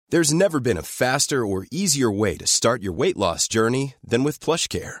There's never been a faster or easier way to start your weight loss journey than with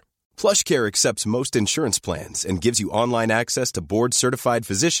PlushCare. PlushCare accepts most insurance plans and gives you online access to board-certified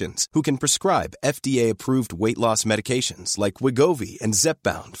physicians who can prescribe FDA-approved weight loss medications like Wegovy and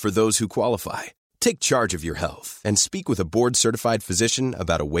Zepbound for those who qualify. Take charge of your health and speak with a board-certified physician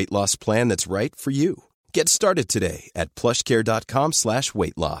about a weight loss plan that's right for you. Get started today at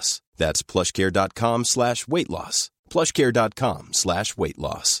plushcare.com/weight loss. That's plushcare.com/weight loss. plushcare.com/weight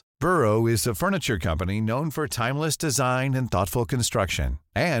loss. Burrow is a furniture company known for timeless design and thoughtful construction,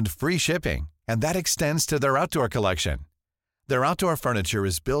 and free shipping, and that extends to their outdoor collection. Their outdoor furniture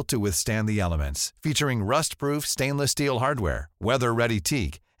is built to withstand the elements, featuring rust-proof stainless steel hardware, weather-ready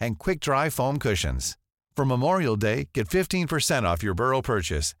teak, and quick-dry foam cushions. For Memorial Day, get 15% off your Burrow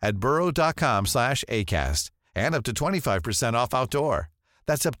purchase at burrow.com/acast, and up to 25% off outdoor.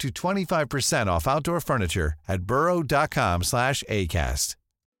 That's up to 25% off outdoor furniture at burrow.com/acast.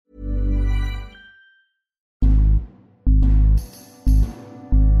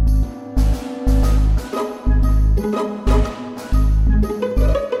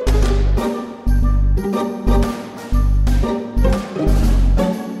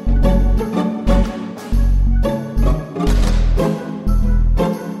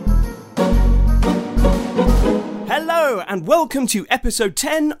 Hello and welcome to episode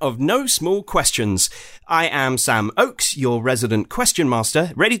 10 of No Small Questions. I am Sam Oakes, your resident question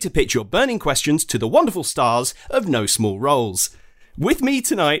master, ready to pitch your burning questions to the wonderful stars of No Small Roles. With me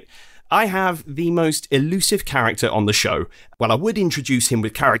tonight, I have the most elusive character on the show. Well, I would introduce him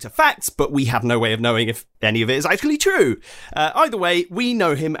with character facts, but we have no way of knowing if any of it is actually true. Either way, we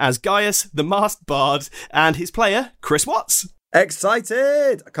know him as Gaius, the Masked Bard, and his player, Chris Watts.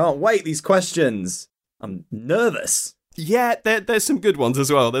 Excited! I can't wait, these questions. I'm nervous. Yeah, there's some good ones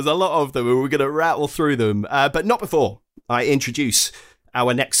as well. There's a lot of them, and we're going to rattle through them. But not before I introduce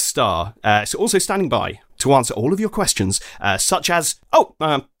our next star. So also standing by to answer all of your questions, such as...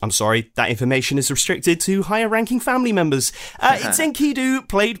 I'm sorry, that information is restricted to higher-ranking family members. It's Enkidu,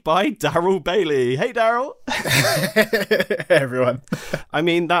 played by Daryl Bailey. Hey, Daryl. Hey, everyone. I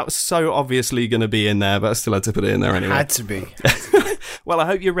mean, that was so obviously going to be in there, but I still had to put it in there anyway. Had to be. Well, I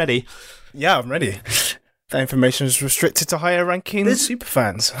hope you're ready. Yeah, I'm ready. That information is restricted to higher ranking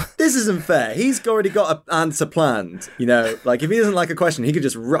superfans. This isn't fair. He's already got an answer planned. You know, like if he doesn't like a question, he could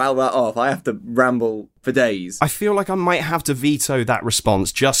just rattle that off. I have to ramble for days. I feel like I might have to veto that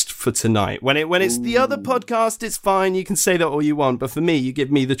response just for tonight. When it's the other podcast, it's fine. You can say that all you want. But for me, you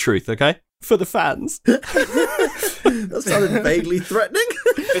give me the truth, okay? For the fans. That sounded vaguely threatening.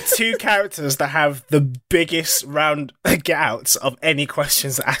 The two characters that have the biggest round get-outs of any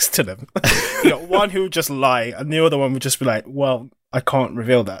questions asked to them. You know, one who would just lie, and the other one would just be like, well, I can't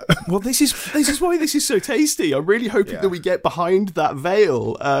reveal that. Well, this is why this is so tasty. I'm really hoping that we get behind that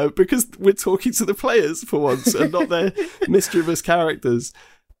veil, because we're talking to the players for once, and not their mischievous characters.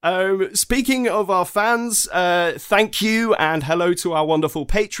 Speaking of our fans, thank you and hello to our wonderful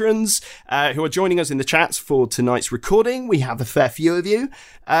patrons who are joining us in the chats for tonight's recording. We have a fair few of you.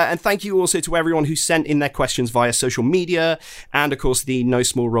 And thank you also to everyone who sent in their questions via social media and, of course, the No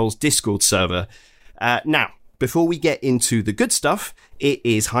Small Roles Discord server. Now, before we get into the good stuff, it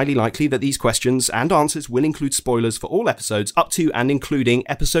is highly likely that these questions and answers will include spoilers for all episodes up to and including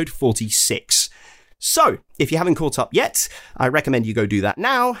episode 46. So, if you haven't caught up yet, I recommend you go do that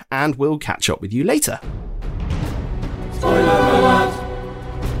now, and we'll catch up with you later.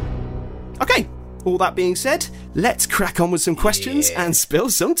 Okay, all that being said, let's crack on with some questions and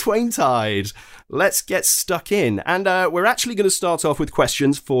spill some Twain Tide. Let's get stuck in, and we're actually going to start off with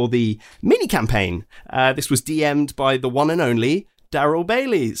questions for the mini-campaign. This was DM'd by the one and only Daryl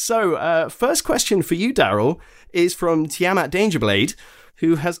Bailey. So, first question for you, Daryl, is from Tiamat Dangerblade,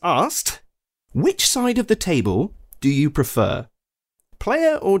 who has asked... which side of the table do you prefer?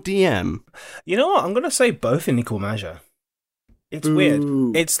 Player or DM? You know what? I'm going to say both in equal measure. It's weird.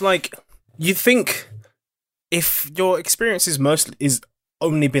 It's like, you think if your experience is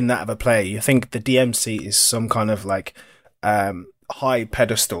only been that of a player, you think the DM seat is some kind of like high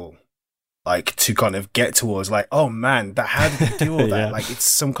pedestal, like to kind of get towards, like, oh man, how did you do all that? Yeah. Like it's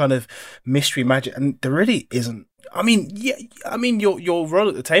some kind of mystery magic, and there really isn't. I mean, your role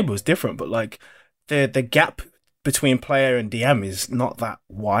at the table is different, but like the gap between player and DM is not that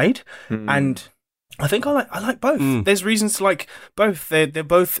wide, and I think I like both. There's reasons to like both. They're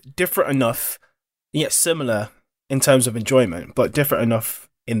both different enough, yet similar in terms of enjoyment, but different enough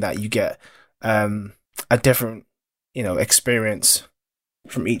in that you get a different, experience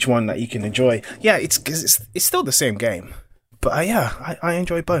from each one that you can enjoy. Yeah, it's still the same game, but I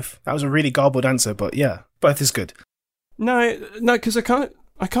enjoy both. That was a really garbled answer, but yeah, both is good. No, because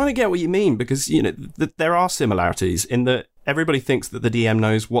I I kind of get what you mean, because, you know, there are similarities in that everybody thinks that the DM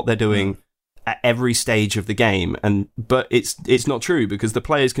knows what they're doing at every stage of the game, but it's not true, because the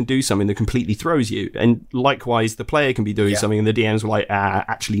players can do something that completely throws you, and likewise the player can be doing something and the DMs were like,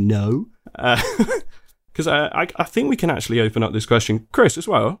 actually no. Because I think we can actually open up this question, Chris, as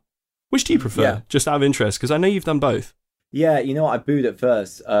well. Which do you prefer, just out of interest? Because I know you've done both. Yeah, you know what? I booed at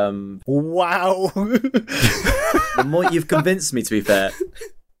first. Wow. The more you've convinced me, to be fair.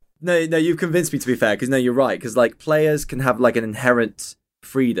 No, you've convinced me, to be fair, because no, you're right. Because like players can have like an inherent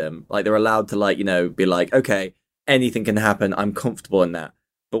freedom, like they're allowed to like, you know, be like, okay, anything can happen. I'm comfortable in that.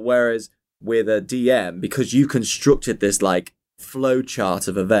 But whereas with a DM, because you constructed this like flow chart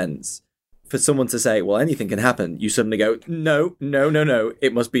of events, for someone to say, well, anything can happen, you suddenly go, no.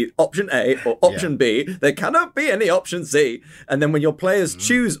 It must be option A or option B. There cannot be any option C. And then when your players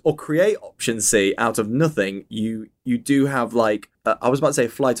choose or create option C out of nothing, you do have like, I was about to say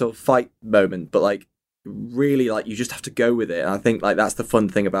flight or fight moment, but like really like you just have to go with it. And I think like that's the fun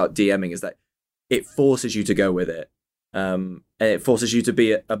thing about DMing, is that it forces you to go with it. And it forces you to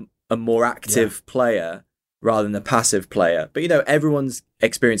be a more active player rather than a passive player. But, you know, everyone's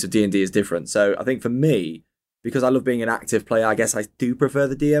experience of D&D is different. So I think for me, because I love being an active player, I guess I do prefer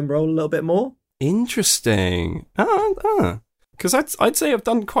the DM role a little bit more. Interesting. Because I'd say I've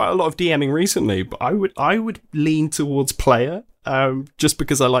done quite a lot of DMing recently, but I would lean towards player, just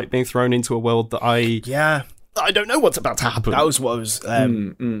because I like being thrown into a world that I don't know what's about to happen. That was what was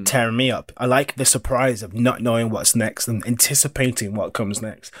tearing me up. I like the surprise of not knowing what's next and anticipating what comes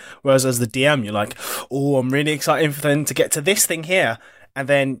next. Whereas as the DM, you're like, oh, I'm really excited for them to get to this thing here. And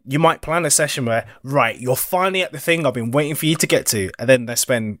then you might plan a session where, right, you're finally at the thing I've been waiting for you to get to. And then they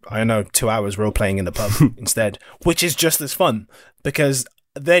spend, 2 hours role-playing in the pub instead, which is just as fun. Because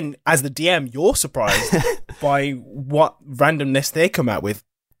then as the DM, you're surprised by what randomness they come out with.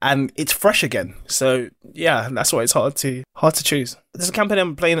 And it's fresh again. So, yeah, that's why it's hard to choose. There's a campaign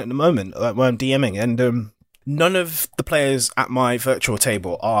I'm playing at the moment where I'm DMing, and none of the players at my virtual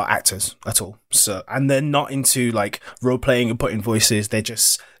table are actors at all. So, and they're not into, like, role-playing and putting voices. They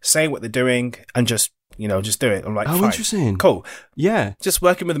just say what they're doing and just do it. I'm like, oh, fine. Interesting. Cool. Yeah. Just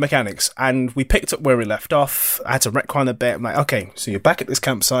working with the mechanics. And we picked up where we left off. I had to retcon a bit. I'm like, okay, so you're back at this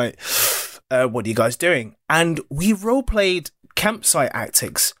campsite. What are you guys doing? And we role-played campsite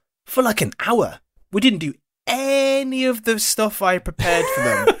tactics for like an hour. We didn't do any of the stuff I prepared for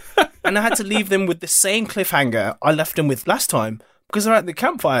them. And I had to leave them with the same cliffhanger I left them with last time, because they're at the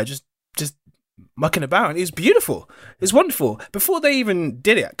campfire just mucking about. And it was beautiful. It was wonderful. Before they even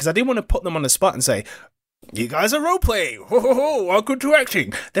did it, because I didn't want to put them on the spot and say, you guys are role-playing. Welcome to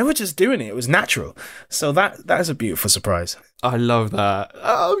acting. They were just doing it. It was natural. So that is a beautiful surprise. I love that.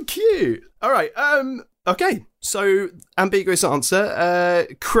 Oh, cute. All right. Okay, so ambiguous answer.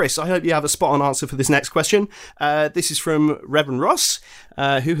 Chris, I hope you have a spot-on answer for this next question. This is from Reverend Ross,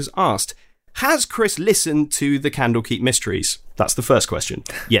 who has asked, has Chris listened to the Candlekeep Mysteries? That's the first question.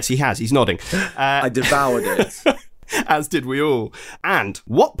 Yes, he has. He's nodding. I devoured it. As did we all. And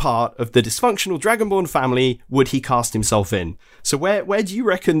what part of the dysfunctional Dragonborn family would he cast himself in? So where do you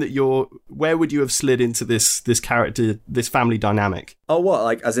reckon that where would you have slid into this character, this family dynamic? Oh, what?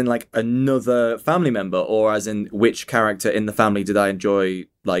 Like, as in, like, another family member? Or as in, which character in the family did I enjoy,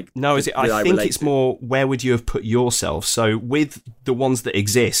 like... No, I think it's more, where would you have put yourself? So with the ones that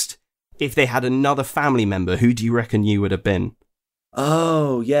exist, if they had another family member, who do you reckon you would have been?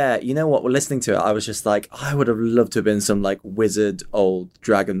 Oh, yeah. You know what? We're listening to it. I was just like, I would have loved to have been some, like, wizard old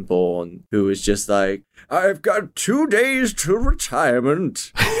Dragonborn who was just like, I've got 2 days to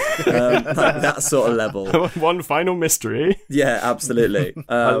retirement. Like that sort of level. One final mystery. Yeah, absolutely.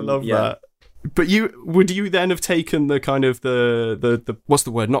 I love that. But would you then have taken the kind of the what's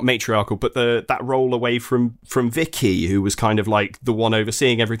the word? Not matriarchal, but that role away from Vicky, who was kind of like the one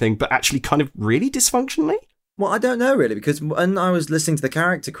overseeing everything, but actually kind of really dysfunctionally? Well, I don't know really, because when I was listening to the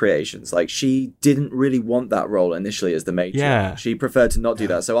character creations, like, she didn't really want that role initially as the matriarch. Yeah. She preferred to not do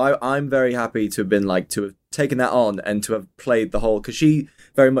that. So I'm very happy to have been like, to have taken that on and to have played the whole, because she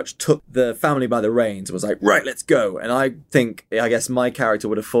very much took the family by the reins and was like, right, let's go. And I guess my character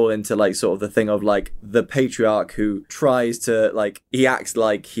would have fallen into like sort of the thing of like the patriarch who tries to, like, he acts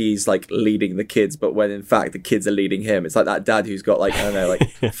like he's like leading the kids, but when in fact the kids are leading him. It's like that dad who's got like, I don't know,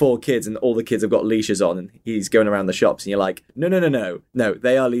 like 4 kids and all the kids have got leashes on and he's going around the shops and you're like, no,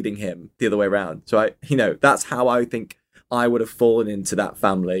 they are leading him the other way around. So that's how I think I would have fallen into that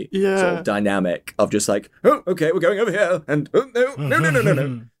family sort of dynamic of just like, oh, okay, we're going over here, and oh,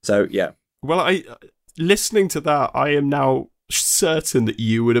 no. So, yeah. Well, listening to that, I am now certain that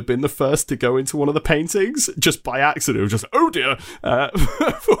you would have been the first to go into one of the paintings just by accident. It was just, oh dear,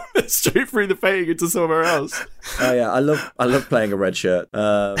 straight through the painting into somewhere else. Oh yeah, I love playing a red shirt.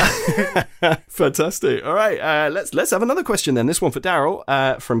 Fantastic. All right, let's have another question then. This one for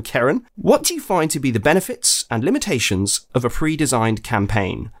Daryl from Karen. What do you find to be the benefits and limitations of a pre-designed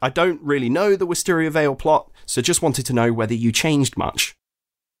campaign? I don't really know the Wisteria Vale plot, so just wanted to know whether you changed much.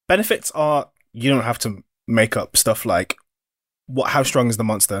 Benefits are you don't have to make up stuff like how strong is the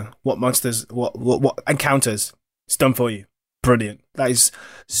monster, what monsters, what encounters. It's done for you. Brilliant. That is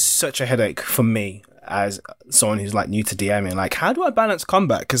such a headache for me as someone who's like new to DMing. Like, how do I balance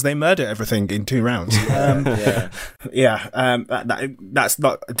combat? Because they murder everything in 2 rounds. That's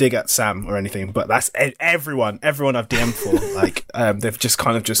not a dig at Sam or anything, but that's everyone I've DM'd for. Like, they've just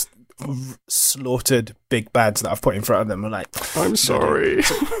kind of just slaughtered big bads that I've put in front of them. I'm like, I'm sorry.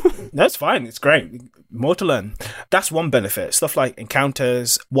 No, it's fine. It's great. More to learn. That's one benefit. Stuff like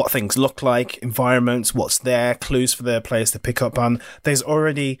encounters, what things look like, environments, what's there, clues for the players to pick up on. There's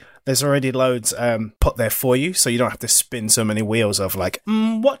already loads put there for you, so you don't have to spin so many wheels of like,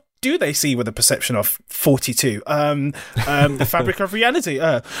 what do they see with a perception of 42? The fabric of reality.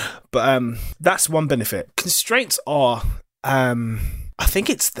 But that's one benefit. Constraints are, I think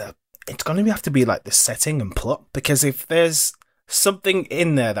it's going to have to be like the setting and plot, because if there's something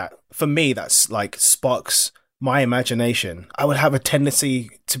in there that for me that's like sparks my imagination, I would have a tendency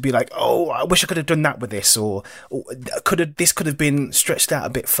to be like, oh, I wish I could have done that with this, or this could have been stretched out a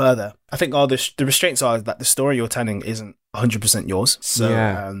bit further. I think all the restraints are that the story you're telling isn't 100% yours.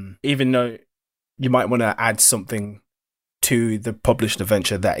 So even though you might want to add something to the published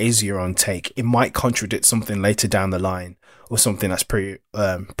adventure that is your own take, it might contradict something later down the line or something that's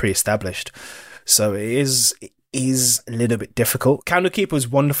pre-established. So it is a little bit difficult. Candlekeeper is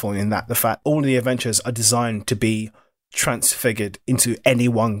wonderful in that the fact all of the adventures are designed to be transfigured into any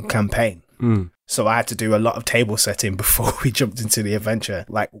one campaign. So I had to do a lot of table setting before we jumped into the adventure.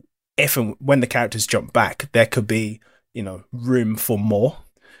 Like if and when the characters jump back, there could be, room for more.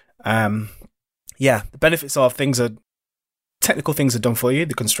 The benefits are technical things are done for you.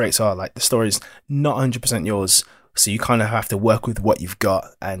 The constraints are like the story's not 100% yours. So you kind of have to work with what you've got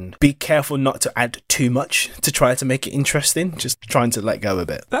and be careful not to add too much to try to make it interesting, just trying to let go a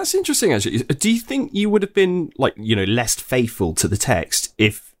bit. That's interesting, actually. Do you think you would have been, less faithful to the text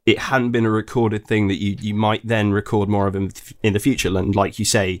if it hadn't been a recorded thing that you might then record more of in the future and, like you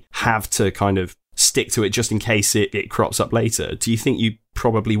say, have to kind of stick to it just in case it crops up later? Do you think you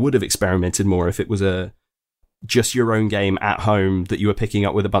probably would have experimented more if it was just your own game at home that you were picking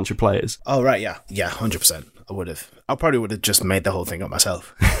up with a bunch of players? Oh, right, yeah. Yeah, 100%. I would have. I probably would have just made the whole thing up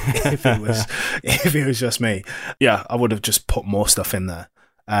myself if it was just me. Yeah, I would have just put more stuff in there.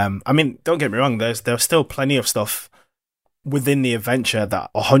 I mean, don't get me wrong. There's still plenty of stuff within the adventure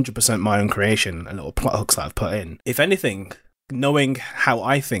that are 100% my own creation and little plot hooks that I've put in. If anything, knowing how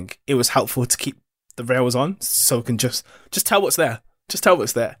I think, it was helpful to keep the rails on, so we can just tell what's there. Just tell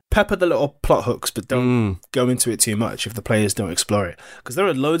what's there. Pepper the little plot hooks, but don't go into it too much if the players don't explore it. Because there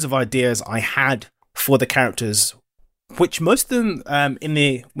are loads of ideas I had for the characters, which most of them,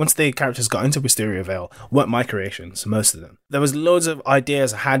 once the characters got into Wisteria Vale, weren't my creations, most of them. There was loads of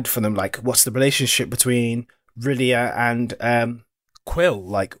ideas I had for them, like what's the relationship between Rydia and Quill?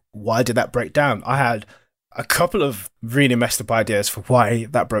 Like, why did that break down? I had a couple of really messed up ideas for why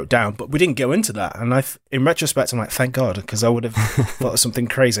that broke down, but we didn't go into that. And in retrospect, I'm like, thank God, because I would have thought of something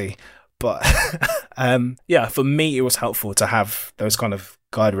crazy. But for me, it was helpful to have those kind of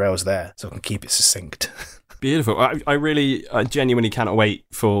guide rails there so I can keep it succinct. Beautiful. I genuinely cannot wait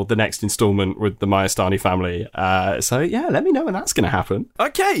for the next installment with the Mayastani family. Let me know when that's going to happen.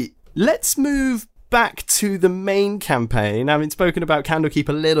 Okay, let's move back to the main campaign. Having spoken about Candlekeep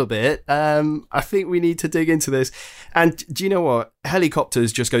a little bit, I think we need to dig into this. And do you know what?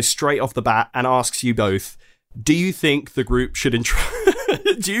 Helicopters just goes straight off the bat and asks you both, do you think the group should trust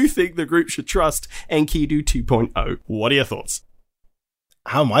Enkidu 2.0? What are your thoughts?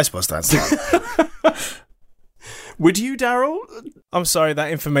 How am I supposed to answer that? Would you, Daryl? I'm sorry,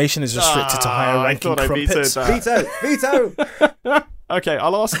 that information is restricted to higher ranking crumpets. Veto! Okay,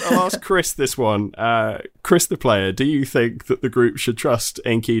 I'll ask Chris this one. Chris the player, do you think that the group should trust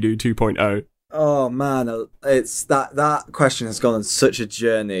Enkidu 2.0? Oh man, it's that question has gone on such a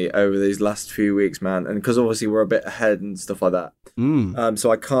journey over these last few weeks, man, and because obviously we're a bit ahead and stuff like that.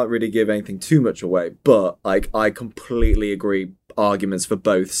 So I can't really give anything too much away, but I completely agree. Arguments for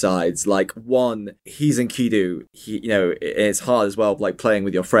both sides. Like, one, he's Enkidu. It's hard as well, like playing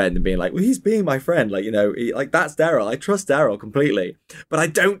with your friend and being like, well, he's being my friend. Like, that's Daryl. I trust Daryl completely, but I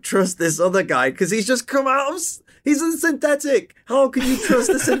don't trust this other guy because he's just come out of He's a synthetic. How can you trust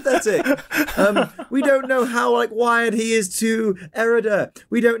a synthetic? We don't know how wired he is to Erida.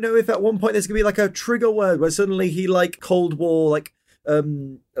 We don't know if at one point there's gonna be a trigger word where suddenly he Cold War what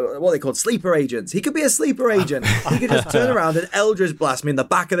are they called, sleeper agents. He could be a sleeper agent. He could just turn around and Eldritch blast me in the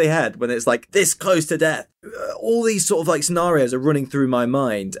back of the head when it's this close to death. All these sort of scenarios are running through my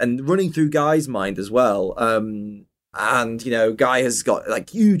mind and running through Guy's mind as well. And Guy has got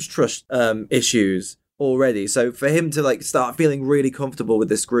huge trust issues already. So for him to start feeling really comfortable with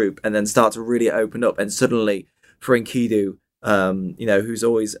this group and then start to really open up, and suddenly for Enkidu, who's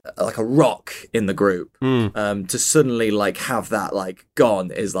always a rock in the group, to suddenly have that gone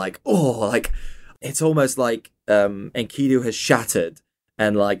is it's almost Enkidu has shattered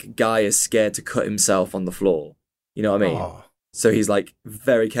and Guy is scared to cut himself on the floor. You know what I mean? Oh. So he's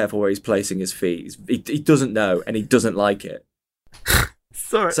very careful where he's placing his feet. He doesn't know and he doesn't like it.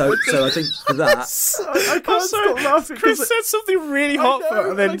 Sorry. So I think for that, I can't stop laughing. Chris said something really heartfelt,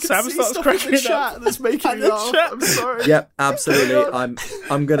 and then Sam starts cracking up. That's making me laugh. I'm sorry. Yep, absolutely.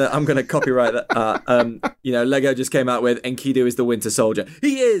 I'm gonna copyright that. Lego just came out with Enkidu is the Winter Soldier.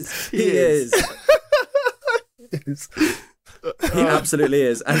 He is. He is. He absolutely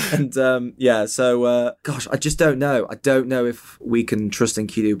is. So gosh, I just don't know. I don't know if we can trust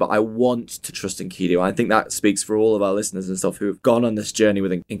Enkidu, but I want to trust Enkidu. I think that speaks for all of our listeners and stuff who have gone on this journey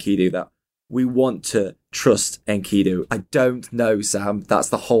with Enkidu, that we want to trust Enkidu. I don't know, Sam. That's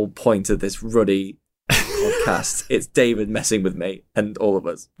the whole point of this ruddy podcast. It's David messing with me and all of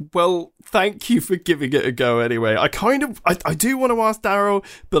us. Well, thank you for giving it a go anyway. I do want to ask Daryl,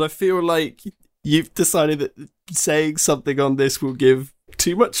 but I feel like you've decided that saying something on this will give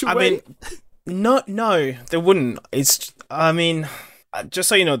too much away. No, they wouldn't. Just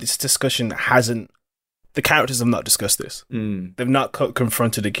so you know, this discussion the characters have not discussed this. They've not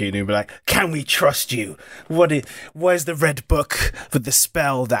confronted Enkidu and be like, can we trust you? Where's the red book with the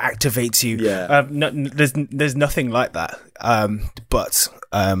spell that activates you? Yeah. There's nothing like that. I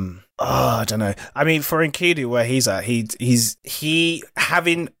don't know. For Enkidu, where he's at, he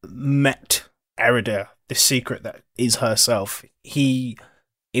having met Erida, the secret that is herself, he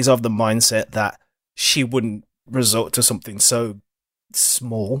is of the mindset that she wouldn't resort to something so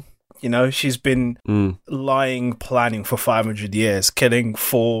small. She's been lying, planning for 500 years, killing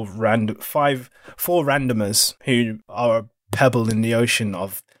four randomers who are a pebble in the ocean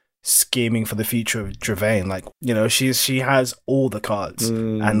of scheming for the future of Dravain. She has all the cards,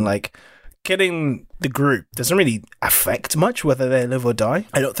 and killing the group doesn't really affect much whether they live or die.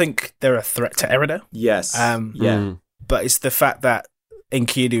 I don't think they're a threat to Erida. Yes. But it's the fact that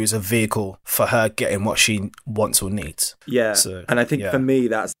Enkidu is a vehicle for her getting what she wants or needs. Yeah. So, and I think for me,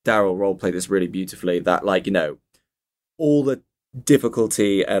 that's Daryl roleplayed this really beautifully. That all the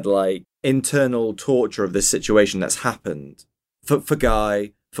difficulty and internal torture of this situation that's happened for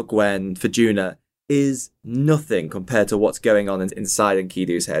Guy, for Gwen, for Juna is nothing compared to what's going on inside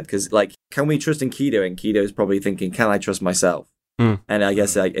Enkidu's head. Because can we trust Enkidu? Enkidu is probably thinking, can I trust myself? And I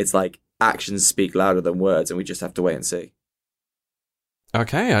guess it's actions speak louder than words, and we just have to wait and see.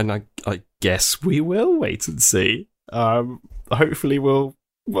 Okay, and I guess we will wait and see. Hopefully we'll...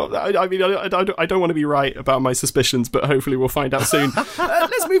 Well, I don't want to be right about my suspicions, but hopefully we'll find out soon.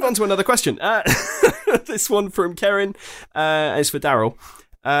 Let's move on to another question. This one from Karen is for Daryl.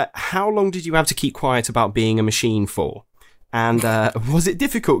 How long did you have to keep quiet about being a machine for? And was it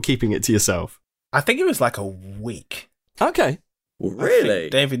difficult keeping it to yourself? I think it was a week. Okay. Really?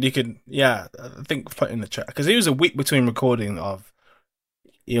 David, you could... Yeah, I think put in the chat. Because it was a week between recording of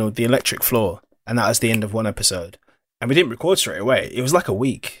the electric floor, and that was the end of one episode, and we didn't record straight away. It was a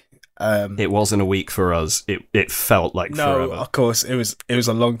week. It wasn't a week for us. It felt like forever. No, of course it was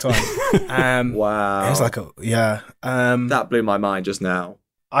a long time. Wow, it was that blew my mind just now.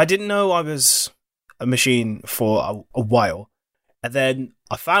 I didn't know I was a machine for a while, and then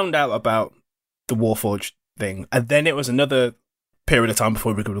I found out about the Warforged thing, and then it was another period of time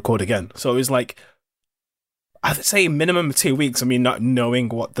before we could record again. So it was I'd say minimum of 2 weeks. Not knowing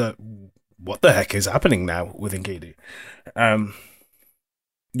what the heck is happening now with Enkidu.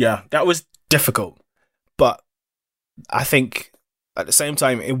 That was difficult. But I think at the same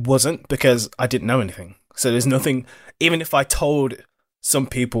time it wasn't, because I didn't know anything. So there's nothing, even if I told some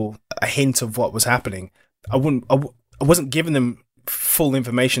people a hint of what was happening, I wasn't giving them full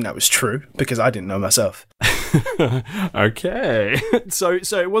information that was true, because I didn't know myself. Okay. So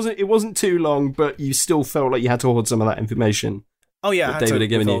it wasn't too long, but you still felt like you had to hold some of that information. Oh yeah, that David had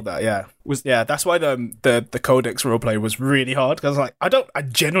given you. That, yeah. That's why the Codex roleplay was really hard, because I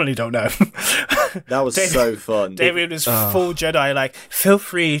genuinely don't know. That was so fun. David was full Jedi, feel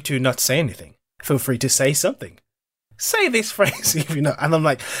free to not say anything. Feel free to say something. say this phrase if you know. And I'm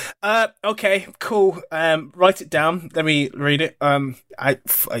like, okay, cool. Write it down. Let me read it.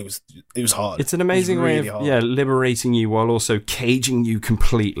 It was hard. It's an amazing way of liberating you while also caging you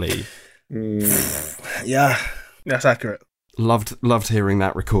completely. Yeah, that's accurate. Loved hearing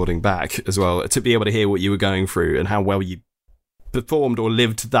that recording back as well, to be able to hear what you were going through and how well you performed or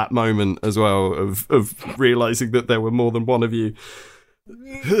lived that moment as well of realizing that there were more than one of you.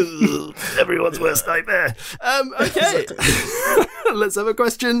 Everyone's worst nightmare. Okay. Let's have a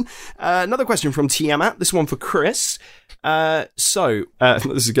question. Another question from Tiamat. This one for Chris. This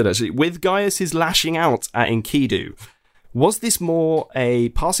is good actually. With Gaius' lashing out at Enkidu, was this more a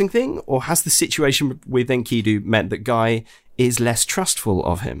passing thing, or has the situation with Enkidu meant that Guy is less trustful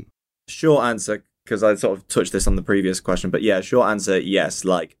of him? Short answer, because I sort of touched this on the previous question, but yeah, short answer, yes.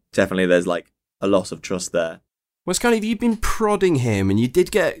 Like, definitely there's like a loss of trust there. Well, it's kind of, you've been prodding him, and you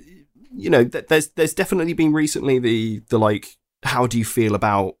did get, there's definitely been recently the like, how do you feel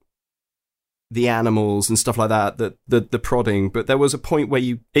about the animals and stuff like that, the prodding, but there was a point where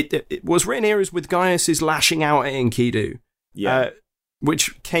it was written here as with Gaius' lashing out at Enkidu,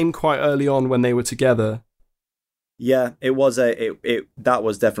 which came quite early on when they were together. Yeah, it was that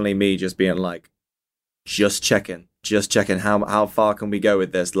was definitely me just being like, just checking how far can we go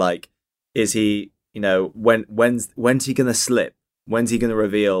with this? Like, is he, when's he gonna slip? When's he gonna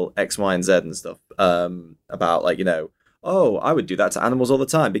reveal X, Y, and Z and stuff? About like, oh, I would do that to animals all the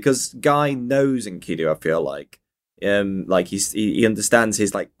time, because Guy knows Enkidu, I feel like. He understands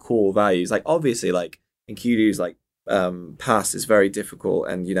his like core values. Like, obviously, like Enkidu's like past is very difficult,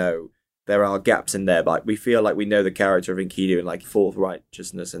 and there are gaps in there, but we feel like we know the character of Enkidu and like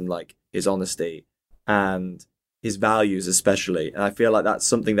forthrighteousness and like his honesty and his values especially. And I feel like that's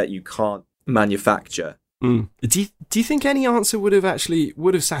something that you can't manufacture. Do you think any answer would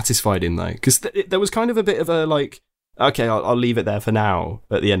have satisfied him though? Because there was kind of a bit of a like, okay, I'll leave it there for now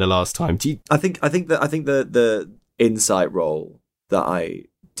at the end of last time. I think the insight role that I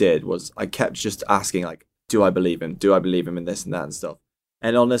did was I kept just asking like, do I believe him? Do I believe him in this and that and stuff?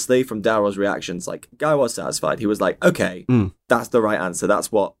 And honestly, from Daryl's reactions, like, Guy was satisfied. He was like, okay, that's the right answer.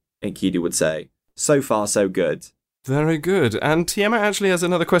 That's what Enkidu would say. So far, so good. Very good. And Tiamat actually has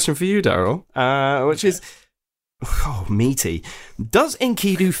another question for you, Daryl, which is, meaty. Does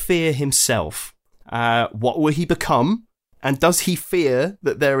Enkidu fear himself? What will he become? And does he fear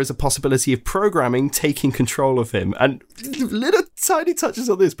that there is a possibility of programming taking control of him? And little tiny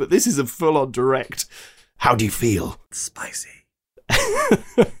touches on this, but this is a full-on direct, how do you feel? Spicy.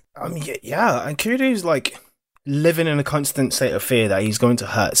 I mean, yeah, and Enkidu's like living in a constant state of fear that he's going to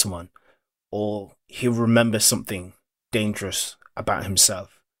hurt someone, or he'll remember something dangerous about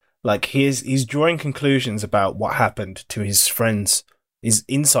himself. Like, he's drawing conclusions about what happened to his friends, his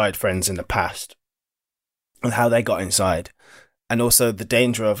inside friends in the past, and how they got inside, and also the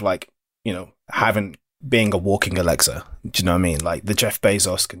danger of like, being a walking Alexa. Do you know what I mean? Like, the Jeff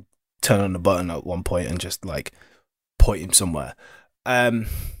Bezos can turn on the button at one point and just like point him somewhere.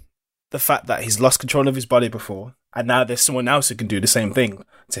 The fact that he's lost control of his body before, and now there's someone else who can do the same thing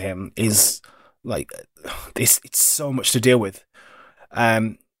to him, is like, it's so much to deal with.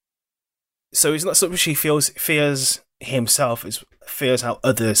 So it's not so much he fears himself, it's fears how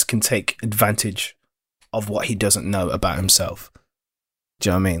others can take advantage of what he doesn't know about himself. Do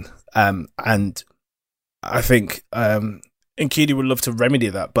you know what I mean? And I think Enkidu would love to remedy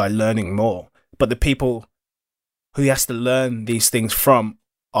that by learning more, but the people who he has to learn these things from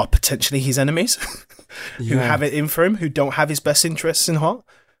are potentially his enemies, who have it in for him, who don't have his best interests in heart.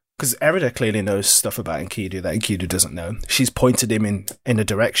 Because Erida clearly knows stuff about Enkidu that Enkidu doesn't know. She's pointed him in a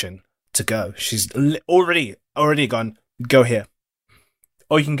direction to go. She's already gone, go here.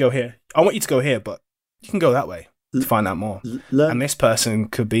 Or you can go here. I want you to go here, but you can go that way to find out more. And this person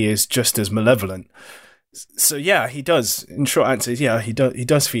could be just as malevolent. So yeah, he does. In short answer, he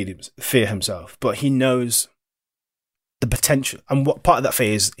does fear himself, but he knows the potential, and what part of that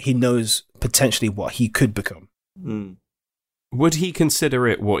fear is he knows potentially what he could become. Would he consider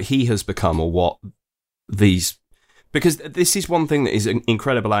it what he has become, or what these? Because this is one thing that is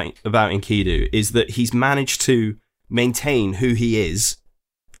incredible about Enkidu, is that he's managed to maintain who he is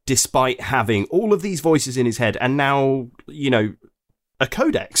despite having all of these voices in his head, and now a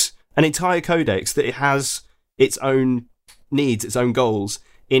codex, an entire codex that it has its own needs, its own goals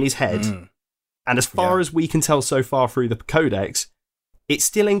in his head. And as far as we can tell so far through the codex, it's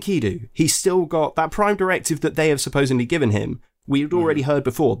still Enkidu. He's still got that prime directive that they have supposedly given him. We had already heard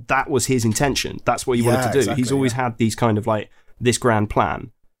before that was his intention. That's what he wanted to do. Exactly, he's always had these kind of like this grand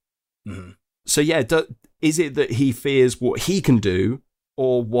plan. So yeah, is it that he fears what he can do,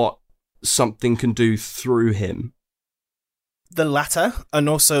 or what something can do through him? the latter, and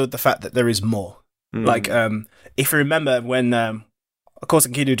also the fact that there is more. Like, if you remember when, of course,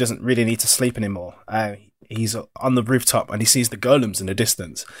 Enkidu doesn't really need to sleep anymore. He's on the rooftop and he sees the golems in the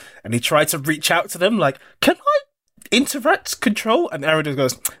distance, and he tried to reach out to them, like, "Can I interact control?" And Eridan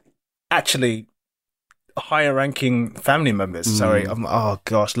goes, "Actually, higher ranking family members. Sorry, oh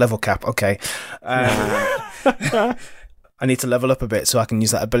gosh, level cap. Okay, I need to level up a bit so I can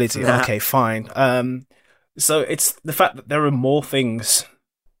use that ability. Okay, fine. So it's the fact that there are more things."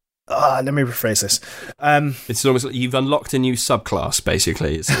 Let me rephrase this. It's almost like you've unlocked a new subclass,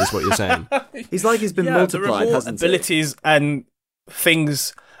 basically, is what you're saying. He's like he's been multiplied, there are more hasn't abilities and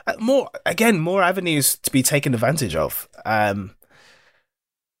things, more avenues to be taken advantage of.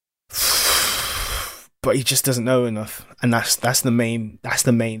 But he just doesn't know enough, and that's the main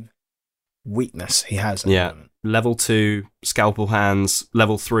weakness he has. Yeah, level 2 scalpel hands,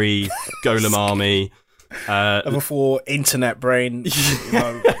 level 3 golem army, level 4 internet brain.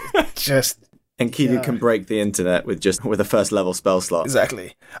 Just Enkidu can break the internet with a first level spell slot.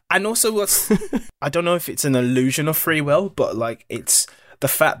 Exactly. And also, I don't know if it's an illusion of free will, but like it's the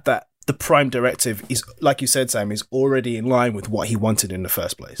fact that the Prime Directive is, like you said, Sam, is already in line with what he wanted in the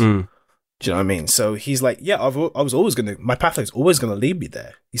first place. Do you know what I mean? So he's like, yeah, my pathway is always going to lead me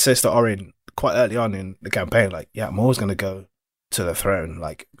there. He says to Orin quite early on in the campaign, like, yeah, I'm always going to go to the throne,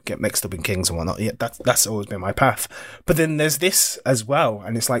 like get mixed up in kings and whatnot. Yeah, that's always been my path. But then there's this as well,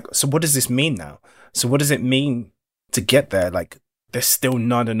 and it's like, so what does this mean now? So what does it mean to get there? Like, there's still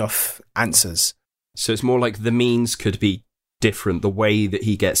not enough answers. So it's more like the means could be different. The way that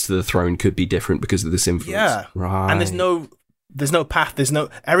he gets to the throne could be different because of this influence. Yeah, right. And there's no path.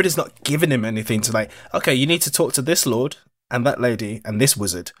 Eridan's not giving him anything to like, okay, you need to talk to this lord and that lady and this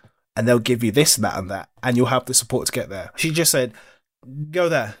wizard, and they'll give you this, that, and that, and you'll have the support to get there. She just said, go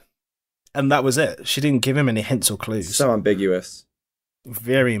there. And that was it. She didn't give him any hints or clues. So ambiguous.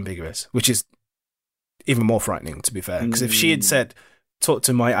 Very ambiguous, which is even more frightening, to be fair. Because if she had said, talk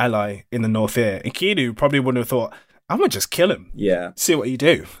to my ally in the North Ear, Enkidu probably wouldn't have thought, I'm going to just kill him. Yeah. See what you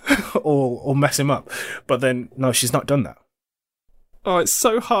do. or mess him up. But then, no, she's not done that. Oh, it's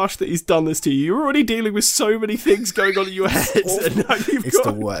so harsh that he's done this to you. You're already dealing with so many things going on in your head. And now it's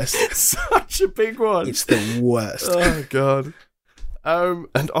the worst. Such a big one. It's the worst. Oh, God.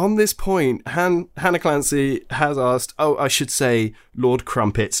 And on this point, Hannah Clancy has asked, I should say Lord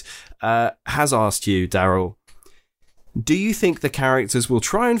Crumpet, has asked you, Daryl, do you think the characters will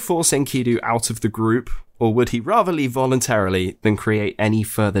try and force Enkidu out of the group, or would he rather leave voluntarily than create any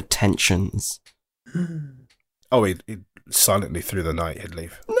further tensions? Oh, he'd silently through the night he'd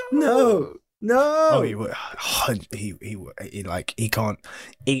leave. No. Oh, he would. He can't.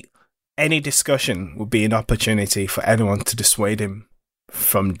 Any discussion would be an opportunity for anyone to dissuade him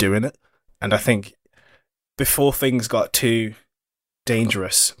from doing it. And I think before things got too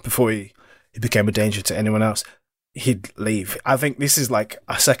dangerous, before he became a danger to anyone else, he'd leave. I think this is like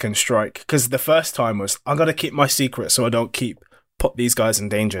a second strike, because the first time was, I'm going to keep my secret so I don't put these guys in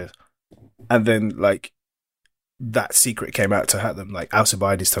danger. And then like that secret came out to hurt them. Like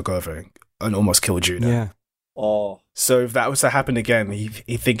Alcibiades took over and almost killed Judah. Yeah. Oh. So if that was to happen again, he'd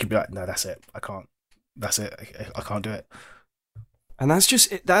think he'd be like, no, that's it. I can't. That's it. I can't do it. And that's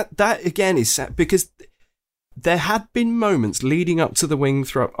just that again is sad, because there had been moments leading up to the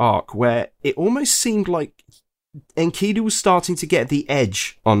Wingthroat arc where it almost seemed like Enkidu was starting to get the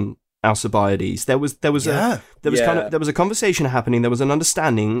edge on Alcibiades. There was a conversation happening. There was an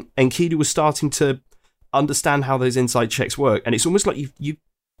understanding. Enkidu was starting to understand how those inside checks work, and it's almost like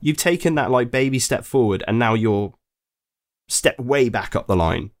you've taken that like baby step forward, and now you're step way back up the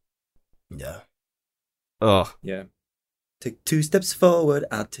line. Yeah. Ugh. Yeah. Take 2 steps forward,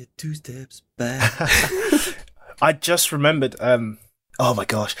 I'll take 2 steps back. I just remembered, oh my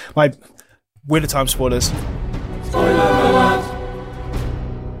gosh, my Wheel of Time spoilers.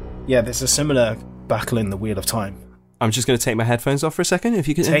 Yeah, there's a similar battle in the Wheel of Time. I'm just going to take my headphones off for a second, if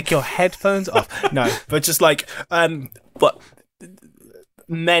you could. Take your headphones off. No, but just like, but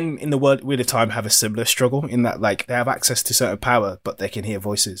men in the Wheel of Time have a similar struggle in that, like, they have access to certain power, but they can hear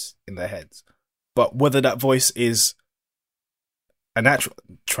voices in their heads. But whether that voice is an actual,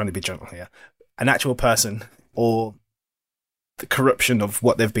 trying to be gentle here, an actual person, or the corruption of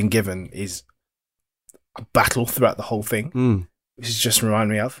what they've been given is a battle throughout the whole thing, which is just remind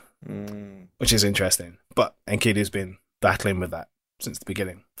me of, which is interesting. But Enkidu's been battling with that since the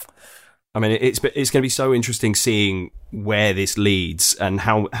beginning. I mean, it's going to be so interesting seeing where this leads and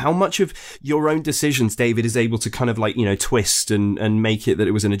how much of your own decisions David is able to kind of like, you know, twist and make it that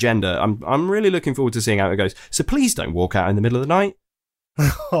it was an agenda. I'm really looking forward to seeing how it goes. So please don't walk out in the middle of the night.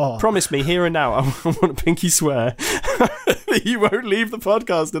 Oh. Promise me here and now, I want to pinky swear that you won't leave the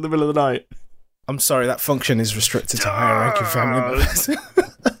podcast in the middle of the night. I'm sorry, that function is restricted to higher ranking family members.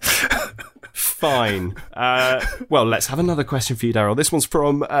 Fine. Well, let's have another question for you, Daryl. This one's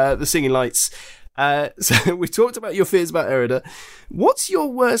from the Singing Lights. So we talked about your fears about Erida. What's your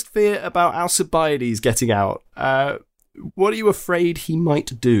worst fear about Alcibiades getting out? What are you afraid he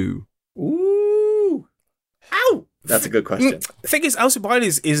might do? Ooh. Ow! That's a good question. The thing is,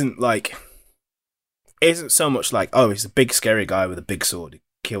 Alcibiades isn't so much like, oh, he's a big scary guy with a big sword.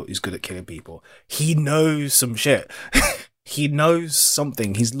 He's good at killing people. He knows some shit. He knows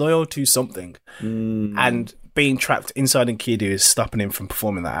something. He's loyal to something. And being trapped inside Enkidu is stopping him from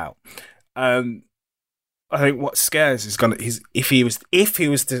performing that out. I think what scares is if he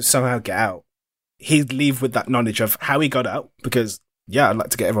was to somehow get out, he'd leave with that knowledge of how he got out, because I'd like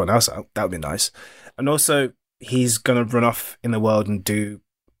to get everyone else out. That would be nice. And also he's gonna run off in the world and do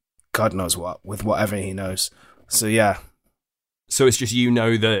God knows what with whatever he knows. So yeah. So it's just,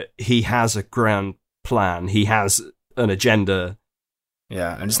 that he has a grand plan. He has an agenda.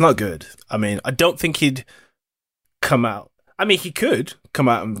 Yeah, and it's not good. I mean, I don't think he'd come out. I mean, he could come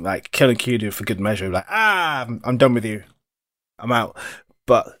out and like kill Enkidu for good measure, like, I'm done with you, I'm out.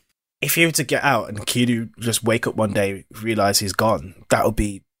 But if he were to get out and Enkidu just wake up one day, realize he's gone, that would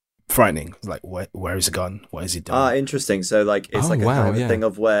be frightening. Like, where is he gone? What is he doing? Interesting. So like, it's a kind of thing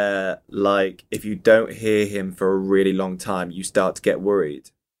of where, like, if you don't hear him for a really long time, you start to get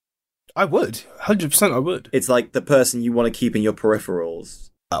worried. I would, 100%. I would. It's like the person you want to keep in your peripherals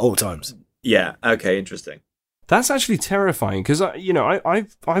at all times. Yeah. Okay. Interesting. That's actually terrifying, because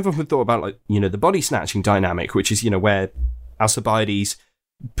I've often thought about, like, the body snatching dynamic, which is where Alcibiades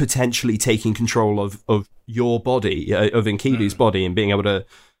potentially taking control of your body, of Enkidu's body, and being able to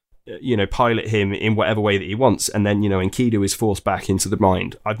pilot him in whatever way that he wants, and then Enkidu is forced back into the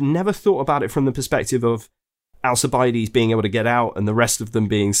mind. I've never thought about it from the perspective of Alcibiades being able to get out and the rest of them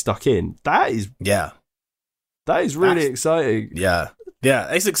being stuck in. That is really exciting. Yeah,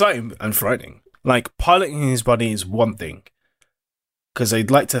 it's exciting and frightening. Like, piloting his body is one thing, because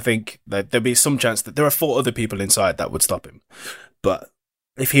I'd like to think that there'd be some chance that there are 4 other people inside that would stop him. But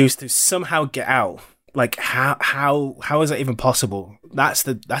if he was to somehow get out, like, how is that even possible? That's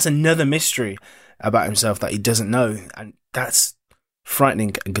another mystery about himself that he doesn't know, and that's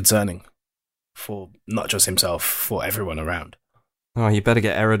frightening and concerning for not just himself, for everyone around. Oh, you better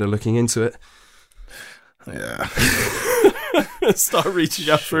get Erida looking into it. Yeah. Start reaching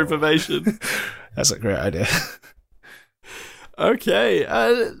out for information. That's a great idea. Okay,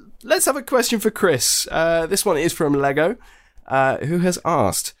 let's have a question for Chris. This one is from Lego, who has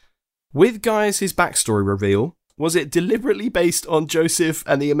asked, with Gaius' backstory reveal, was it deliberately based on Joseph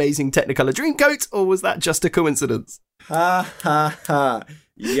and the amazing Technicolor Dreamcoat, or was that just a coincidence? Ha ha ha.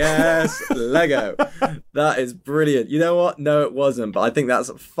 Yes, Lego. That is brilliant. You know what? No, it wasn't, but I think that's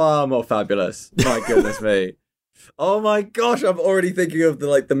far more fabulous. My goodness me. Oh my gosh, I'm already thinking of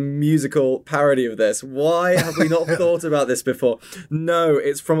the musical parody of this. Why have we not thought about this before? No,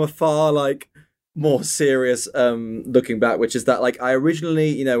 it's from a far more serious looking back, which is that I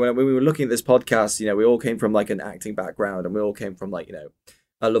originally, when we were looking at this podcast, we all came from an acting background, and we all came from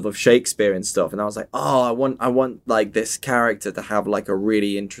a love of Shakespeare and stuff, and I was like, oh, I want this character to have a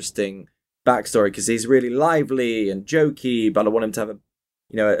really interesting backstory, because he's really lively and jokey, but I want him to have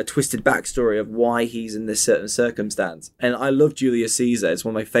a twisted backstory of why he's in this certain circumstance. And I love Julius Caesar. It's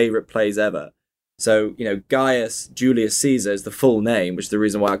one of my favorite plays ever. So, Gaius Julius Caesar is the full name, which is the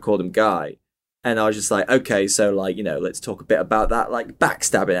reason why I called him Guy. And I was just like, okay, so let's talk a bit about that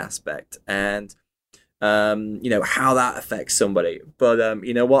backstabbing aspect and how that affects somebody. But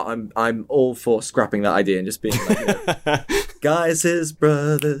you know what? I'm all for scrapping that idea and just being Gaius'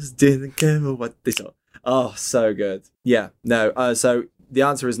 brothers didn't care what they saw. Oh, so good. Yeah, no. So the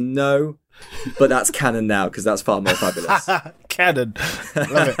answer is no, but that's canon now, because that's far more fabulous. Canon.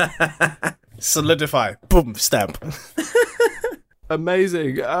 Love it. Solidify. Boom. Stamp.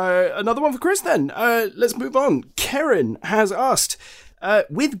 Amazing. Another one for Chris then. Let's move on. Karen has asked,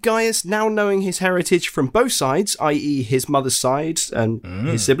 with Gaius now knowing his heritage from both sides, i.e. his mother's side and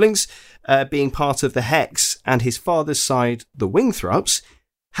his siblings, being part of the Hex, and his father's side, the Wingthrups,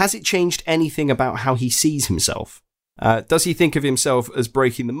 has it changed anything about how he sees himself? Does he think of himself as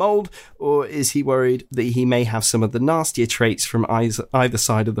breaking the mold, or is he worried that he may have some of the nastier traits from either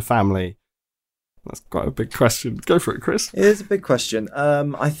side of the family? That's quite a big question. Go for it, Chris. It is a big question.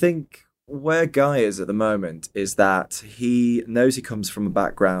 I think where Guy is at the moment is that he knows he comes from a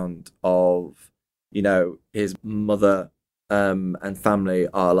background of, his mother and family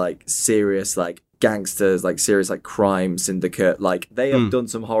are serious, gangsters, like serious like crime syndicate. Like they have done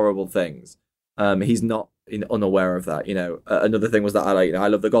some horrible things. He's not unaware of that. Another thing was that I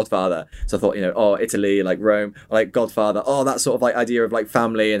love The Godfather, so I thought, Italy, like Rome, like Godfather, that sort of like idea of like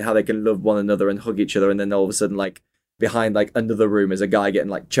family and how they can love one another and hug each other, and then all of a sudden like behind like another room is a guy getting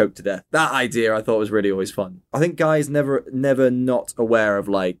like choked to death. That idea I thought was really always fun. I think Guy's never not aware of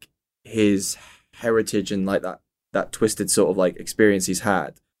like his heritage and like that twisted sort of like experience he's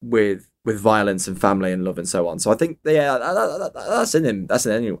had with violence and family and love and so on. So I think that's in him. That's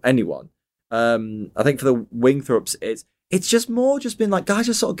in anyone. I think for the Wingthorpes, it's just more just been like Guy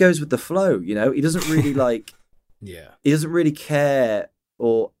just sort of goes with the flow. He doesn't really like he doesn't really care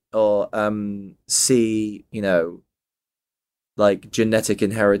or see like genetic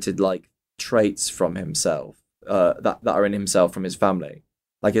inherited like traits from himself that are in himself from his family.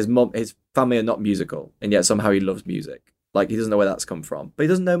 Like his family are not musical, and yet somehow he loves music. Like he doesn't know where that's come from, but he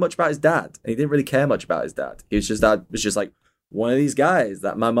doesn't know much about his dad, and he didn't really care much about his dad. He was just like one of these guys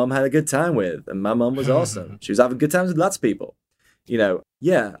that my mum had a good time with, and my mum was awesome. She was having good times with lots of people.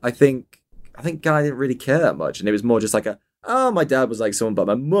 I think Guy didn't really care that much, and it was more just like my dad was like someone, but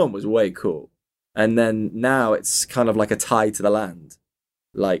my mum was way cool. And then now it's kind of like a tie to the land.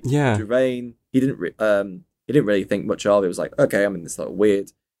 Like Dravane, he didn't really think much of. It was like, okay, I'm in this like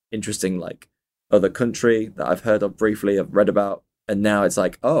weird, interesting like other country that I've heard of briefly, I've read about, and now it's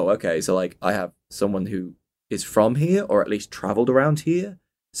like, oh, okay, so like I have someone who is from here or at least traveled around here.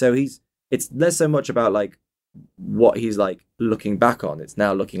 So it's less so much about like what he's like looking back on. It's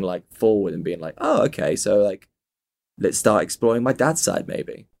now looking like forward and being like, oh, okay, so like let's start exploring my dad's side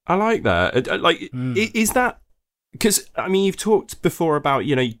maybe. I like that. Is that because I mean you've talked before about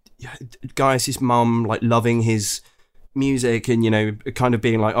Gaius' mum like loving his music and kind of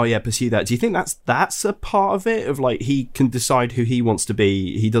being like, oh yeah, pursue that. Do you think that's a part of it, of like he can decide who he wants to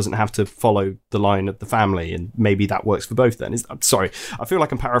be, he doesn't have to follow the line of the family, and maybe that works for both then? I'm sorry, I feel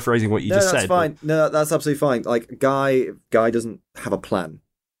like I'm paraphrasing what you just said. No, that's fine. No, that's absolutely fine. Like Guy doesn't have a plan.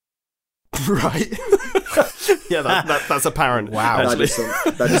 Right. Yeah, that's apparent. Wow.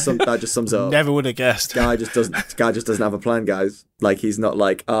 That just sums up. Never would have guessed. Guy just doesn't have a plan, guys. Like he's not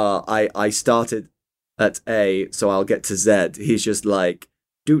like, I started at A, so I'll get to Z. He's just like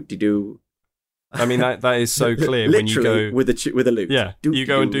do. I mean that is so clear when you go with a loop. Yeah, you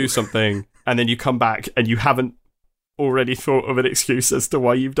go and do something, and then you come back and you haven't already thought of an excuse as to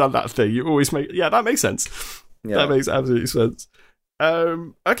why you've done that thing. You always make that makes sense. Yeah. That makes absolute sense.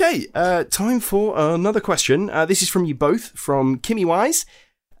 Okay, time for another question. This is from you both, from Kimmy Wise,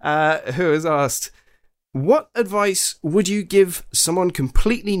 who has asked, what advice would you give someone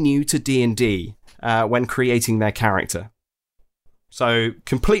completely new to D&D when creating their character? So,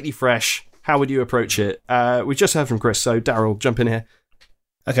 completely fresh, how would you approach it? We just heard from Chris, so Daryl, jump in here.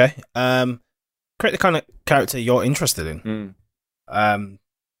 Okay. Create the kind of character you're interested in.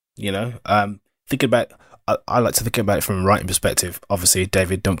 Thinking about... I like to think about it from a writing perspective. Obviously,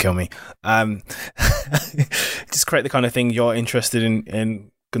 David, don't kill me. Just create the kind of thing you're interested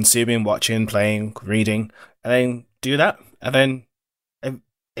in consuming, watching, playing, reading, and then do that. And then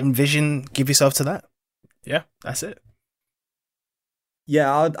envision, give yourself to that. Yeah, that's it.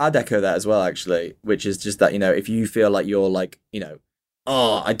 Yeah, I'd echo that as well, actually, which is just that, if you feel like you're like,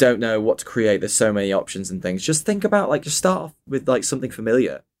 I don't know what to create, there's so many options and things, just think about, just start off with, something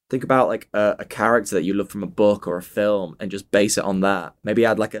familiar. Think about like a character that you love from a book or a film and just base it on that. Maybe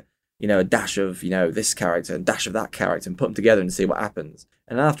add like a dash of, this character and dash of that character and put them together and see what happens.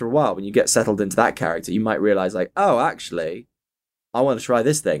 And after a while, when you get settled into that character, you might realize like, oh, actually, I want to try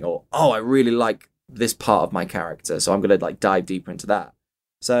this thing, or, oh, I really like this part of my character, so I'm going to dive deeper into that.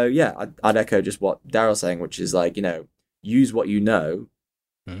 So yeah, I'd echo just what Daryl's saying, which is use what you know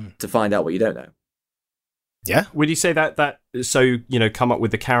to find out what you don't know. Yeah. Would you say that so, come up with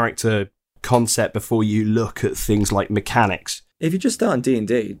the character concept before you look at things like mechanics? If you just start on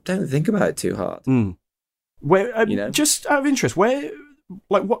D&D, don't think about it too hard. Where, just out of interest, where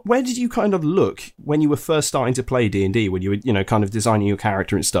did you kind of look when you were first starting to play D&D, when you were, kind of designing your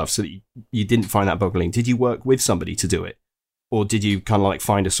character and stuff, so that you didn't find that boggling? Did you work with somebody to do it? Or did you kind of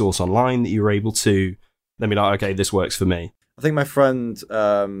find a source online that you were able to then be like, okay, this works for me? I think my friend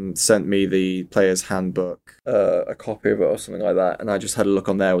sent me the player's handbook, a copy of it or something like that, and I just had a look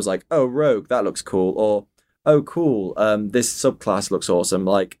on there. I was like, oh, rogue, that looks cool. Or, oh, cool, this subclass looks awesome.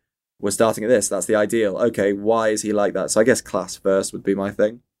 Like, we're starting at this, that's the ideal. Okay, why is he like that? So I guess class first would be my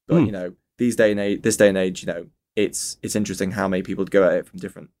thing. But, this day and age, it's interesting how many people go at it from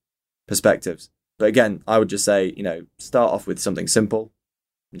different perspectives. But again, I would just say, start off with something simple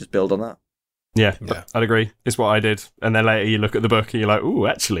and just build on that. Yeah, Yeah. I'd agree. It's what I did. And then later you look at the book and you're like, ooh,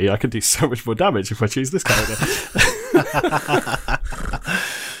 actually, I could do so much more damage if I choose this character.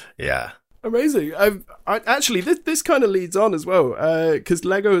 Yeah. Amazing. Actually, this kind of leads on as well, because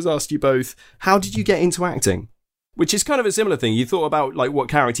Lego has asked you both, how did you get into acting? Which is kind of a similar thing. You thought about like what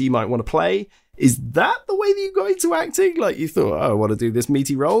character you might want to play. Is that the way that you got into acting? Like you thought, oh, I want to do this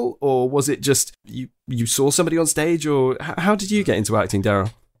meaty role? Or was it just you saw somebody on stage? Or how did you get into acting,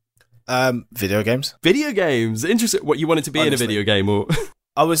 Daryl? Video games. Video games. Interesting. What, you wanted to be in a video game? Or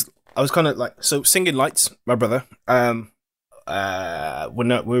I was kind of like, so Singing Lights, my brother, when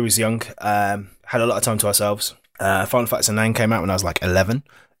we was young, had a lot of time to ourselves. Final Fantasy 9 came out when I was like 11,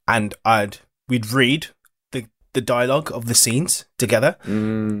 and we'd read the dialogue of the scenes together,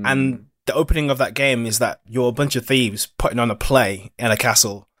 and the opening of that game is that you're a bunch of thieves putting on a play in a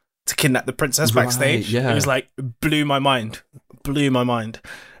castle to kidnap the princess backstage. Yeah. It was like blew my mind,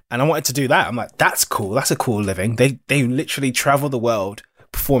 and I wanted to do that. I'm like, that's cool. That's a cool living. They literally travel the world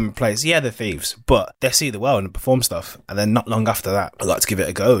performing plays. Yeah, they're thieves, but they see the world and perform stuff. And then not long after that, I got to give it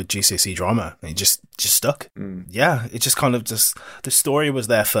a go at GCSE drama, and it just stuck. Yeah, it just kind of the story was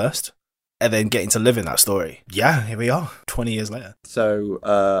there first, and then getting to live in that story. Yeah, here we are, 20 years later. So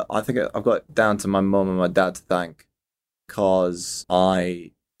I think I've got it down to my mum and my dad to thank, because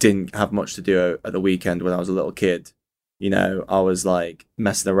I didn't have much to do at the weekend when I was a little kid. You know, I was like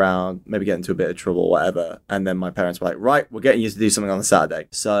messing around, maybe getting into a bit of trouble, whatever. And then my parents were like, right, we're getting you to do something on a Saturday.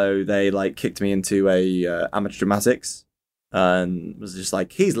 So they like kicked me into a amateur dramatics, and was just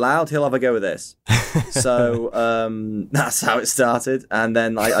like, he's loud, he'll have a go with this. So that's how it started. And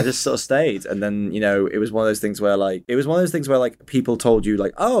then I just sort of stayed. And then, you know, it was one of those things where like people told you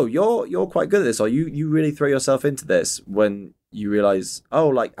like, oh, you're quite good at this, or you really throw yourself into this, when you realize, oh,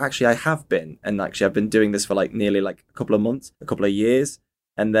 like actually I have been, and actually I've been doing this for like nearly like a couple of months, a couple of years.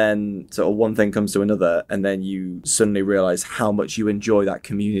 And then sort of one thing comes to another, and then you suddenly realize how much you enjoy that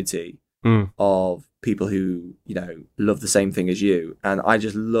community of people who, you know, love the same thing as you. And I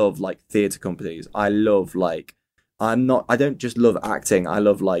just love like theatre companies. I love like, I don't just love acting. I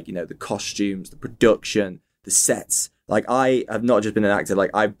love like, you know, the costumes, the production, the sets. Like I have not just been an actor,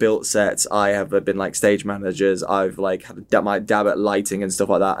 like I've built sets, I have been like stage managers, I've like had my dab at lighting and stuff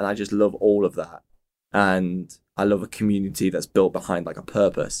like that. And I just love all of that. And I love a community that's built behind like a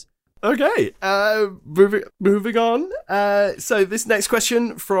purpose. Okay, moving on. So this next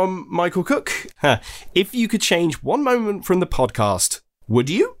question from Michael Cook. If you could change one moment from the podcast, would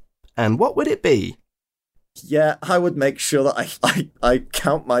you? And what would it be? Yeah, I would make sure that I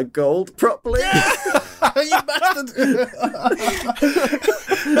count my gold properly. You bastard!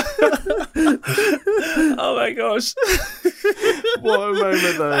 Oh my gosh. What a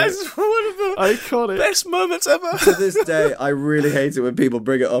moment, though. That's one of the iconic best moments ever. To this day, I really hate it when people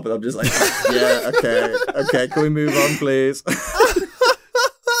bring it up, and I'm just like, yeah, okay, can we move on, please?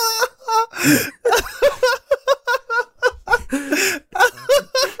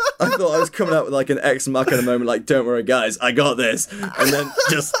 I thought I was coming out with like an Ex Machina moment, like, don't worry guys, I got this. And then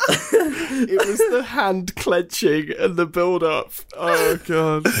just... It was the hand clenching and the build up. Oh,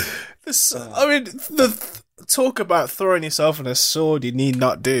 God. I mean, the talk about throwing yourself on a sword you need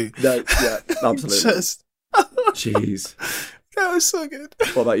not do. No, yeah, absolutely. Just... Jeez. That was so good.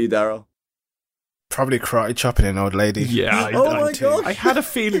 What about you, Daryl? Probably karate chopping an old lady. Yeah, my God. I had a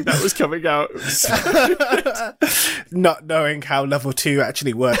feeling that was coming out. Not knowing how level 2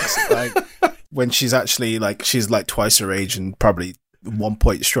 actually works. Like when she's actually like, she's like twice her age and probably 1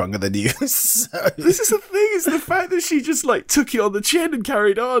 point stronger than you. So, this is the thing, is the fact that she just like took it on the chin and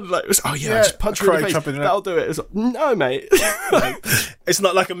carried on. Like, it was, oh yeah, just punch her in the face. That'll do it. It was like, no, mate. like, it's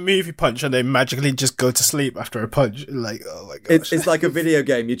not like a movie punch and they magically just go to sleep after a punch. Like, oh my gosh. It's like a video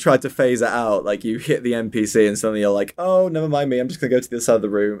game. You try to phase it out. Like you hit the NPC and suddenly you're like, oh, never mind me. I'm just going to go to the other side of the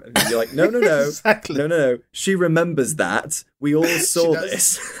room. And you're like, no. Exactly. No. She remembers that. We all saw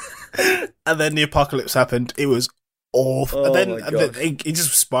this. And then the apocalypse happened. It was awful. Oh, and then it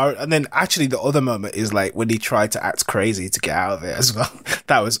just spiraled. And then actually the other moment is like when he tried to act crazy to get out of it as well.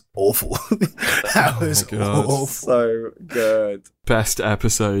 That was awful. That was awful. So good. Best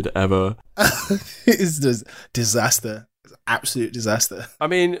episode ever. It's just disaster. It's absolute disaster. I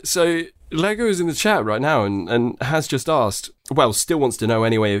mean, so Lego is in the chat right now and has just asked, well, still wants to know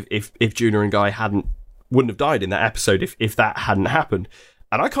anyway if Juna and Guy wouldn't have died in that episode if that hadn't happened.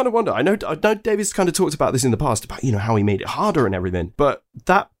 And I kind of wonder, I know David's kind of talked about this in the past, about, you know, how he made it harder and everything, but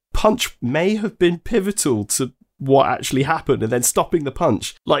that punch may have been pivotal to what actually happened, and then stopping the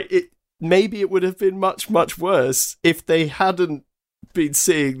punch. Like, maybe it would have been much, much worse if they hadn't been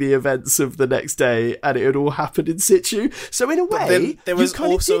seeing the events of the next day, and it had all happened in situ. So in a way, there was you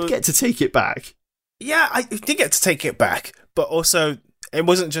kind of did get to take it back. Yeah, I did get to take it back, but also it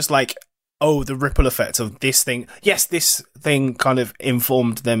wasn't just like, oh, the ripple effect of this thing. Yes, this thing kind of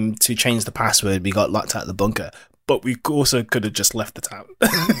informed them to change the password. We got locked out of the bunker. But we also could have just left the town.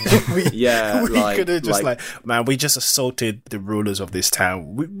 we could have just man, we just assaulted the rulers of this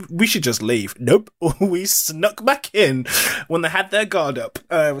town. We should just leave. Nope. We snuck back in when they had their guard up.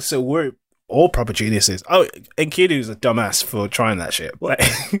 So we're all proper geniuses. Oh, Enkidu's a dumbass for trying that shit.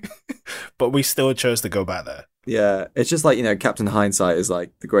 But we still chose to go back there. Yeah, it's just like, Captain Hindsight is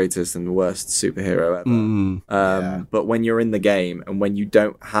like the greatest and worst superhero ever. But when you're in the game and when you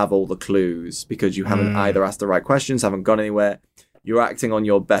don't have all the clues because you haven't either asked the right questions, haven't gone anywhere, you're acting on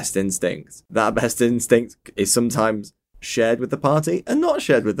your best instinct. That best instinct is sometimes shared with the party and not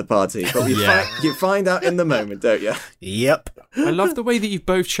shared with the party. But you find out in the moment, don't you? Yep. I love the way that you've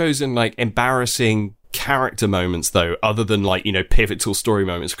both chosen like embarrassing character moments, though, other than like pivotal story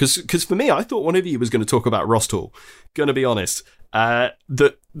moments, because for me, I thought one of you was going to talk about Rostall. Gonna be honest, that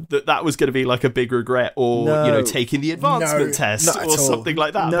was going to be like a big regret, or taking the advancement test or something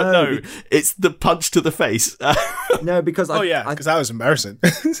like that. But no, it's the punch to the face. No, because because that was embarrassing.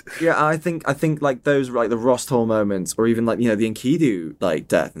 Yeah, I think like those like the Rostall moments, or even like the Enkidu like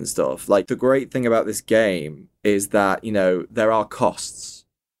death and stuff. Like the great thing about this game is that there are costs.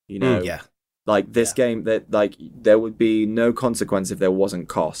 Like this game, that like there would be no consequence if there wasn't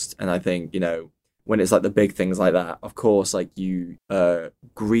cost. And I think when it's like the big things like that, of course, like you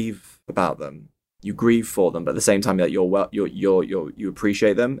grieve about them, you grieve for them, but at the same time that you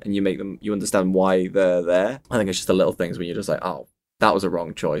appreciate them and you understand why they're there. I think it's just the little things when you're just like, oh, that was a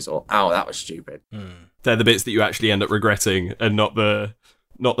wrong choice, or oh, that was stupid. They're the bits that you actually end up regretting, and not the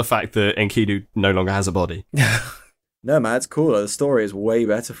fact that Enkidu no longer has a body. No, man, it's cooler. The story is way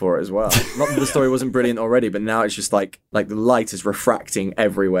better for it as well. Not that the story wasn't brilliant already, but now it's just like the light is refracting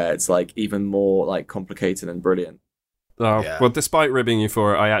everywhere. It's like even more like complicated and brilliant. Oh, yeah. Well, despite ribbing you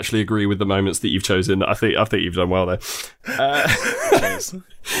for it, I actually agree with the moments that you've chosen. I think you've done well there.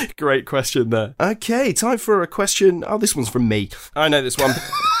 Great question there. Okay, time for a question. Oh, this one's from me. I know this one,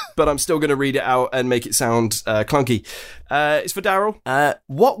 but I'm still going to read it out and make it sound clunky. It's for Daryl.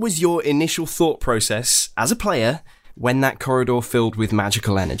 What was your initial thought process as a player when that corridor filled with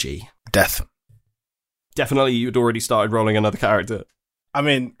magical energy? Death. Definitely, you'd already started rolling another character. I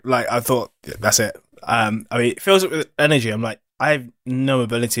mean, like, I thought, that's it. I mean, it fills it with energy. I'm like, I have no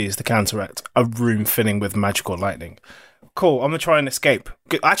abilities to counteract a room filling with magical lightning. Cool, I'm going to try and escape.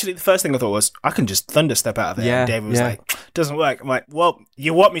 Actually, the first thing I thought was, I can just thunder step out of there. Yeah, and David was like, doesn't work. I'm like, well,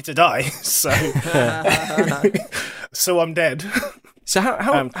 you want me to die, so so I'm dead. So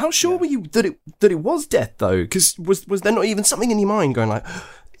how sure were you that it was death, though? Because was there not even something in your mind going like,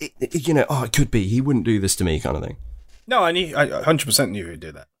 it could be, he wouldn't do this to me, kind of thing? No, I 100% knew he'd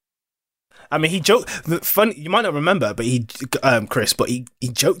do that. I mean, he joked. Funny, you might not remember, but Chris, but he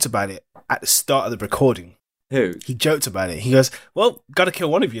joked about it at the start of the recording. Who? He joked about it. He goes, "Well, got to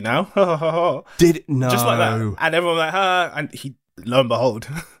kill one of you now." No, just like that, and everyone like, and he, lo and behold.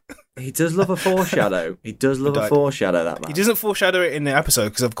 He does love a foreshadow. He does love a foreshadow, that man. He doesn't foreshadow it in the episode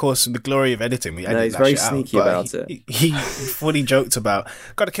because, of course, in the glory of editing, we edit he's that very shit sneaky out, about it. He fully joked about,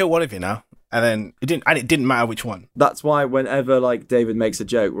 got to kill one of you now, and then it didn't matter which one. That's why whenever like David makes a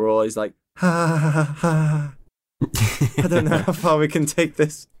joke, we're always like, ha ha ha ha. I don't know how far we can take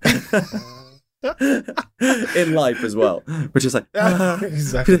this. In life as well, which is like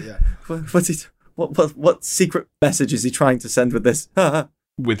exactly. Yeah. What secret message is he trying to send with this?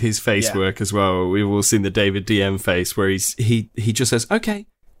 With his face work as well. We've all seen the David DM face where he just says okay,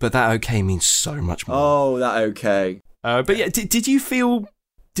 but that okay means so much more. Oh, that okay. But yeah, did you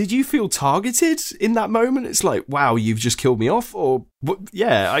feel targeted in that moment? It's like, wow, you've just killed me off, or what?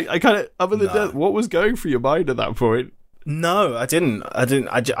 Yeah, I kind of, other than that, what was going through your mind at that point? No, I didn't.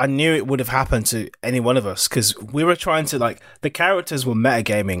 I knew it would have happened to any one of us because we were trying to, like, the characters were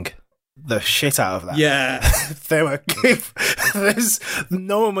metagaming the shit out of that. Yeah. They were.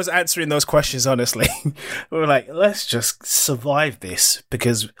 No one was answering those questions, honestly. We were like, let's just survive this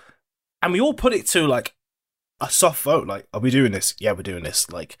and we all put it to, like, a soft vote. Like, are we doing this? Yeah, we're doing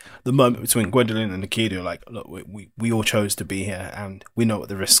this. Like, the moment between Gwendolyn and Enkidu, like, look, we all chose to be here and we know what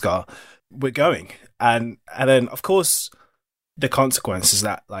the risks are. We're going. And then, of course, the consequence is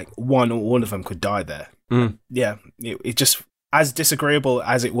that, like, one or all of them could die there. Yeah, it just, as disagreeable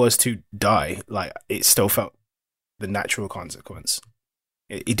as it was to die, like, it still felt the natural consequence.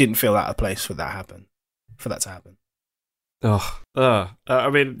 It didn't feel out of place for that to happen. I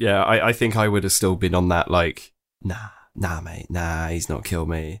mean, yeah, I think I would have still been on that, like, nah, Nah, mate. Nah, he's not killed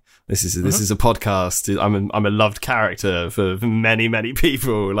me. This is a podcast. I'm a loved character for many, many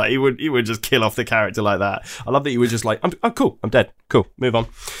people. Like he would just kill off the character like that. I love that you were just like, oh, cool. I'm dead. Cool. Move on.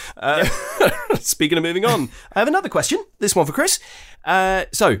 Speaking of moving on, I have another question. This one for Chris.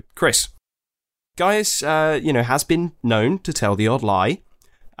 So, Chris, Gaius, has been known to tell the odd lie.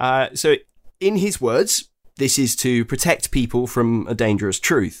 So, in his words, this is to protect people from a dangerous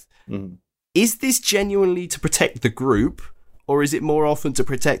truth. Mm. Is this genuinely to protect the group, or is it more often to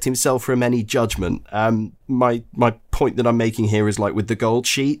protect himself from any judgment? My point that I'm making here is like with the gold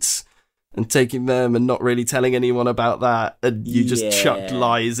sheets and taking them and not really telling anyone about that, and you just chucked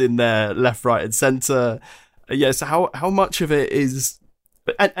lies in there left, right, and centre. So how much of it is...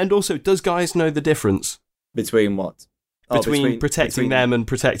 And also, does Gaius know the difference? Between what? Between protecting them and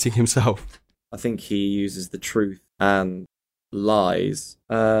protecting himself. I think he uses the truth and lies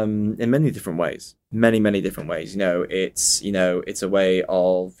in many different ways. Many different ways. It's a way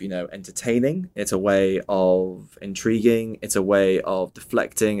of entertaining. It's a way of intriguing. It's a way of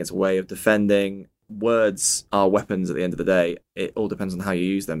deflecting. It's a way of defending. Words are weapons at the end of the day. It all depends on how you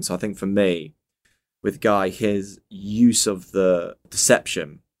use them. So I think for me, with Guy, his use of the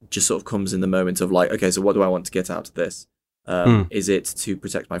deception just sort of comes in the moment of like, okay, so what do I want to get out of this? Is it to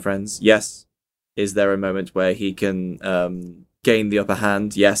protect my friends? Yes. Is there a moment where he can gain the upper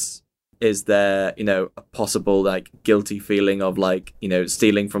hand? Yes. Is there, a possible like guilty feeling of like,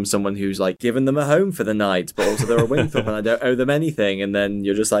 stealing from someone who's like given them a home for the night, but also they're a Winthrop and I don't owe them anything. And then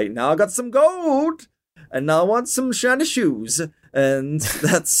you're just like, now I got some gold and now I want some shiny shoes. And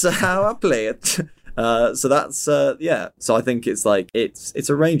that's how I play it. So that's, So I think it's like, it's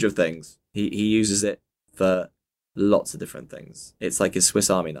a range of things. He uses it for lots of different things. It's like his Swiss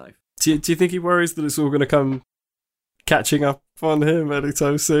Army knife. Do you think he worries that it's all going to come catching up on him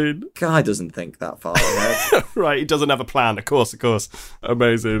anytime soon? Guy doesn't think that far ahead. Right, he doesn't have a plan. Of course.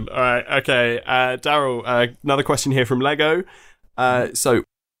 Amazing. All right, okay. Daryl, another question here from Lego. Sorry,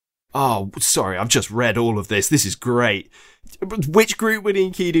 I've just read all of this. This is great. Which group would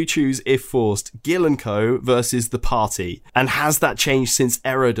Enkidu choose if forced? Gil and Co. versus the party. And has that changed since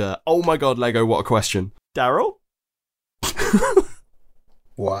Eroda? Oh my god, Lego, what a question. Daryl?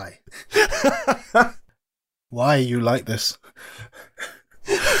 Why? Why are you like this?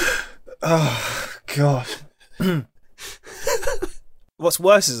 Oh, God. What's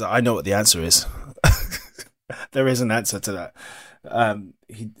worse is that I know what the answer is. There is an answer to that.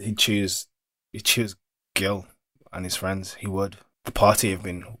 He'd choose Gil and his friends. He would. The party have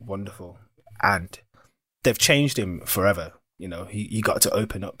been wonderful. And they've changed him forever. He got to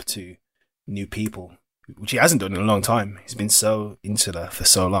open up to new people, which he hasn't done in a long time. He's been so insular for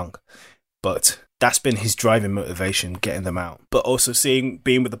so long. But that's been his driving motivation, getting them out. But also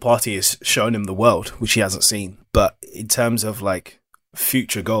being with the party has shown him the world, which he hasn't seen. But in terms of like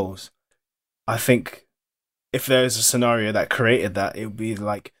future goals, I think if there's a scenario that created that, it would be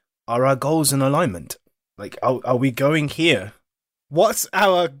like, are our goals in alignment? Like, are we going here? What's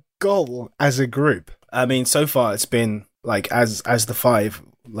our goal as a group? I mean, so far it's been like as the five,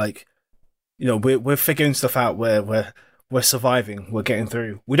 like, we're figuring stuff out where we're surviving, we're getting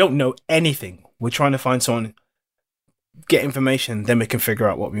through. We don't know anything. We're trying to find someone, get information, then we can figure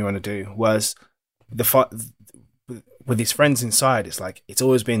out what we want to do. Whereas with his friends inside, it's like, it's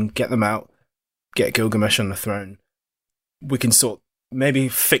always been get them out, get Gilgamesh on the throne. We can maybe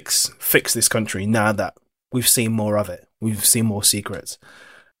fix this country now that we've seen more of it. We've seen more secrets.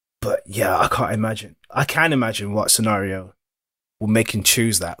 But yeah, I can imagine what scenario will make him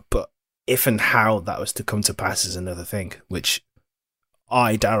choose that. But if and how that was to come to pass is another thing, which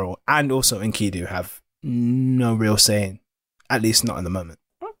I, Daryl, and also Enkidu have no real say in, at least not in the moment.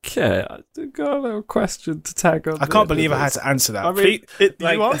 Okay, I got a little question to tag on. I can't believe I had to answer that. I mean,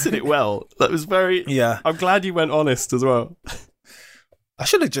 you answered it well. That was very... Yeah. I'm glad you went honest as well. I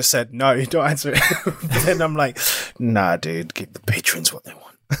should have just said, no, don't answer it. But then I'm like, nah, dude, give the patrons what they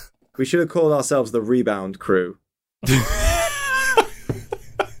want. We should have called ourselves the Rebound Crew.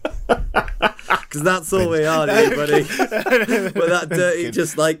 Because that's all we are, dude, buddy. But that dirty,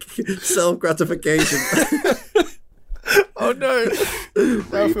 just like self-gratification. Oh no.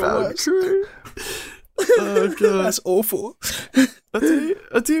 Rebound Crew. Oh god, that's awful.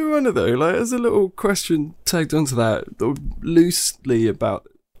 I do wonder though, like as a little question tagged onto that, loosely about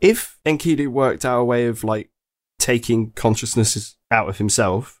if Enkidu worked out a way of like taking consciousness out of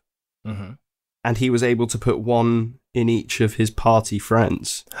himself, and he was able to put one in each of his party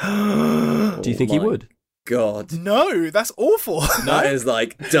friends, do you think he would? God, no, that's awful. That is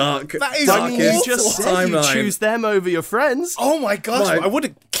like dark. That is darkest you just said timeline. You choose them over your friends. Oh my gosh, I would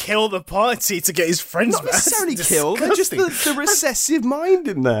have kill the party to get his friends Not back. necessarily That's kill, they're just disgusting. the recessive mind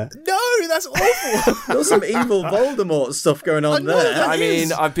in there. No, that's awful. There's some evil Voldemort stuff going on there. I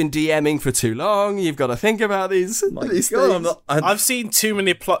mean, I've been DMing for too long. You've got to think about these My things. God, I've seen too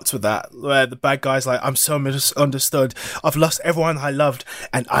many plots with that, where the bad guy's like, I'm so misunderstood. I've lost everyone I loved,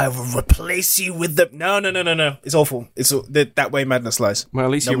 and I will replace you with them. No. It's awful. It's that way madness lies. Well,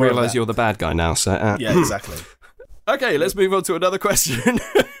 at least No you more of realise that. you're the bad guy now, so... Yeah, exactly. Okay, let's move on to another question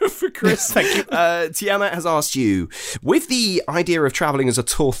for Chris. Thank you. Tiamat has asked you, with the idea of travelling as a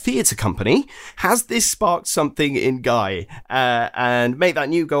tour theatre company, has this sparked something in Guy and make that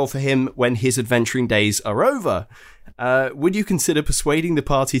new goal for him when his adventuring days are over? Would you consider persuading the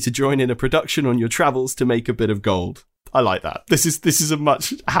party to join in a production on your travels to make a bit of gold? I like that. This is a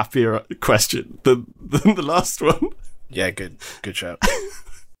much happier question than the last one. Yeah, good shout.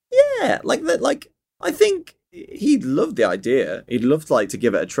 Yeah, I think he'd love the idea. He'd love to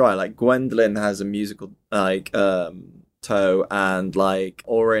give it a try. Like Gwendolyn has a musical toe, and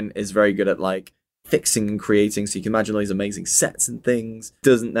Orin is very good at fixing and creating. So you can imagine all these amazing sets and things.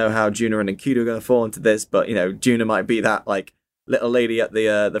 Doesn't know how Juna and Enkidu are going to fall into this, but Juna might be that little lady at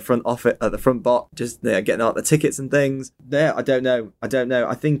the front office at the front bot, just getting out the tickets and things. Yeah, I don't know.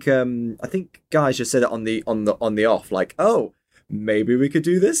 I think guys just said it on the off, oh, maybe we could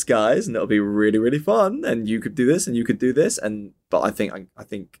do this, guys, and it'll be really, really fun. And you could do this, and you could do this, but I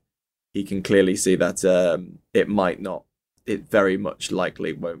think he can clearly see that it might not. It very much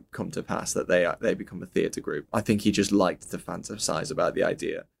likely won't come to pass that they become a theatre group. I think he just liked to fantasize about the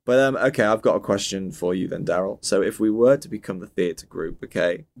idea. But okay, I've got a question for you then, Daryl. So if we were to become the theatre group,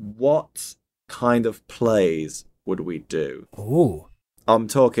 okay, what kind of plays would we do? Ooh. Are we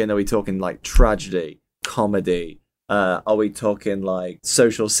talking tragedy, comedy? Are we talking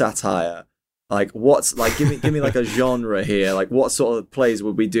social satire? What's give me a genre here. What sort of plays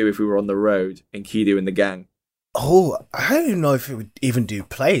would we do if we were on the road, Enkidu and the gang? Oh, I don't even know if it would even do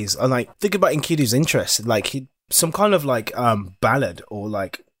plays. I think about Enkidu's interest. He some kind of ballad or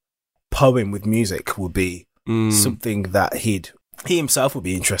poem with music would be something that he himself would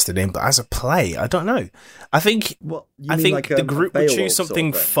be interested in. But as a play, I don't know. I think the group would choose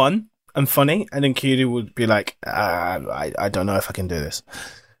something fun and funny, and Enkidu would be I don't know if I can do this,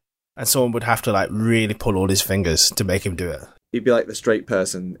 and someone would have to really pull all his fingers to make him do it. He'd be the straight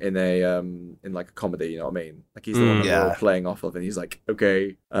person in a comedy, you know what I mean? He's the one that we're all playing off of, and he's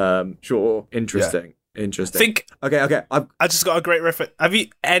okay, sure, interesting. Okay. I just got a great reference. Have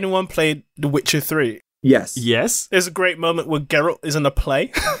anyone played The Witcher 3? Yes. There's a great moment where Geralt is in a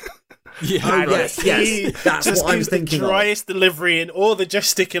play. Yes. That's just what I'm gives thinking. The driest delivery and all the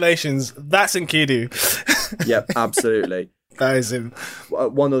gesticulations. That's Enkidu. Yep, absolutely. That is him.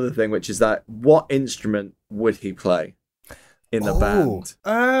 One other thing, which is that what instrument would he play in the band?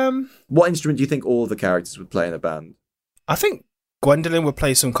 What instrument do you think all the characters would play in a band? I think Gwendolyn would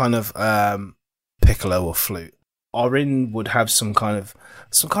play some kind of piccolo or flute. Orin would have some kind of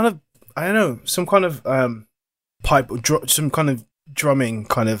I don't know, some kind of pipe or some kind of drumming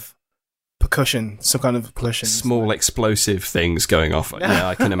kind of percussion, some kind of percussion. Small explosive things going off. Yeah,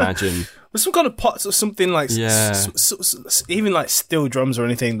 I can imagine. With some kind of pots or something even steel drums or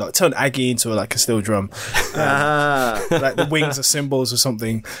anything. Turn Aggie into a steel drum. The wings are cymbals or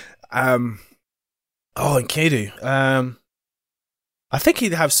something. And Enkidu. I think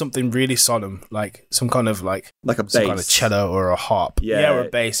he'd have something really solemn, some kind of a bass, some kind of cello or a harp. Yeah, or a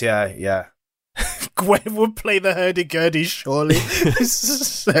bass. Yeah. Gwen would play the hurdy-gurdy, surely.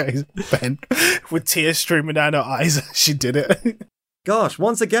 So Ben, with tears streaming down her eyes as she did it. Gosh,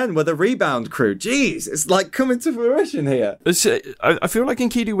 once again, we're the rebound crew. Jeez, it's coming to fruition here. I feel like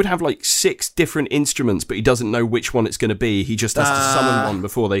Enkidu would have 6 different instruments, but he doesn't know which one it's going to be. He just has to summon one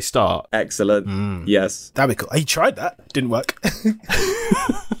before they start. Excellent. Yes. That'd be cool. He tried that. Didn't work.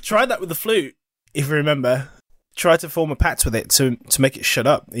 Tried that with the flute, if you remember. Tried to form a pact with it to make it shut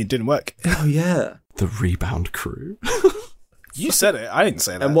up. It didn't work. Oh, yeah. The rebound crew. You said it. I didn't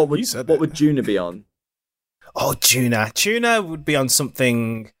say that. And what would Juna be on? Oh, Juna. Juna would be on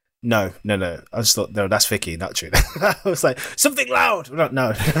something... No. I just thought, no, that's Vicky, not Juna. I was something loud!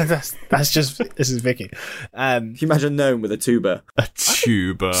 No, that's just... This is Vicky. Can you imagine Gnome with a tuba? A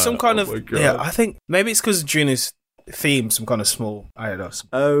tuba. Some kind of... Yeah, I think... Maybe it's because of Juna's theme, some kind of small... I don't know.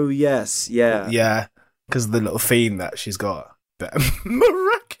 Oh, yes, yeah. Yeah, because of the little theme that she's got. But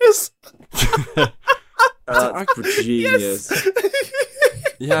maracas! That's genius.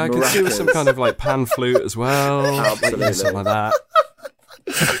 Yeah, I could see with some kind of pan flute as well. Absolutely. Something like that.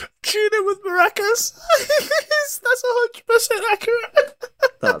 Tuna with maracas. That's 100% accurate.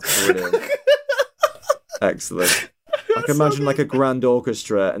 That's brilliant. Excellent. I can imagine like a grand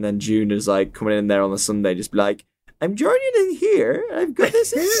orchestra, and then June is like coming in there on a Sunday, just be like, I'm joining in here. I've got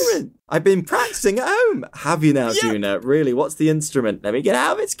this instrument. I've been practicing at home. Have you now, Juna? Really? What's the instrument? Let me get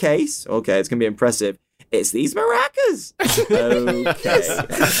out of its case. Okay, it's going to be impressive. It's these maracas.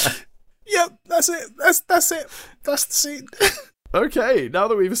 Okay. Yep, that's it. That's it. That's the scene. Okay, now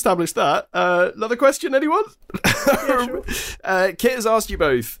that we've established that, another question, anyone? Sure. Kit has asked you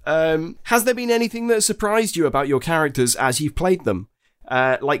both, has there been anything that surprised you about your characters as you've played them?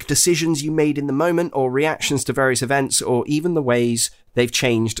 Like decisions you made in the moment, or reactions to various events, or even the ways they've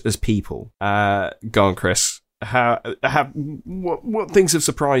changed as people? Go on, Chris. What things have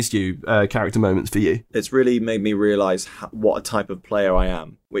surprised you, character moments for you? It's really made me realise what a type of player I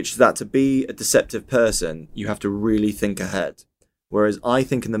am, which is that to be a deceptive person, you have to really think ahead. Whereas I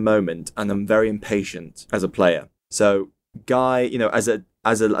think in the moment, and I'm very impatient as a player. So Guy, as a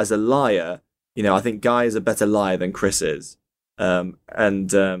liar, I think Guy is a better liar than Chris is. It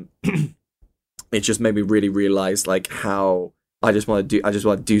just made me really realise like how I just want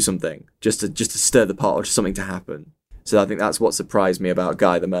to do something just to stir the pot or just something to happen. So I think that's what surprised me about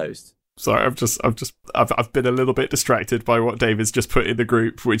Guy the most. Sorry, I've been a little bit distracted by what David's just put in the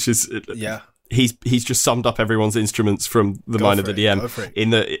group, which is he's just summed up everyone's instruments from the Mind of the DM in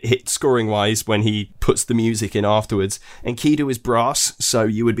the hit scoring wise when he puts the music in afterwards. Enkidu is brass, so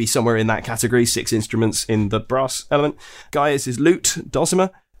you would be somewhere in that category, 6 instruments in the brass element. Gaius is lute, dulcimer.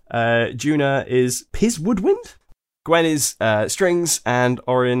 Juna is piz woodwind. Gwen is strings, and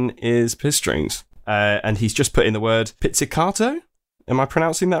Orin is piz strings. And he's just put in the word pizzicato. Am I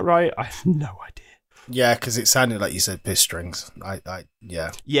pronouncing that right? I have no idea. Yeah, because it sounded like you said piss strings.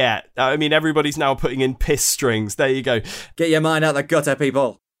 Yeah, I mean, everybody's now putting in piss strings. There you go. Get your mind out the gutter,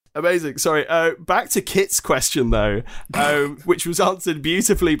 people. Amazing. Sorry. Back to Kit's question, though, which was answered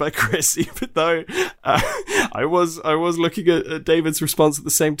beautifully by Chris, even though I was looking at David's response at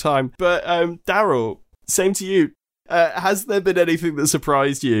the same time. But Daryl, same to you. Has there been anything that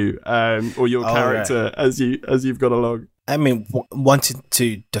surprised you or your character as you've gone along? I mean, wanted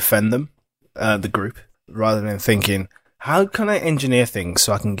to defend them, the group, rather than thinking, how can I engineer things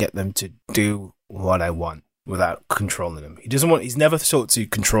so I can get them to do what I want without controlling them? He's never sought to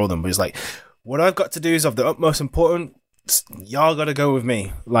control them, but he's like, what I've got to do is of the utmost importance. Y'all got to go with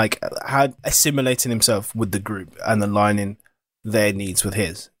me. Like, how assimilating himself with the group and aligning their needs with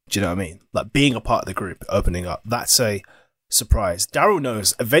his. Do you know what I mean? Like, being a part of the group, opening up. That's a surprise. Daryl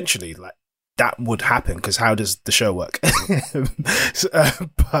knows eventually, like, that would happen, because how does the show work? But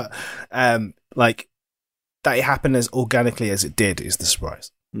that it happened as organically as it did is the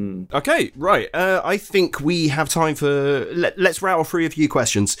surprise. Okay, right. I think we have time for... Let's rattle through a few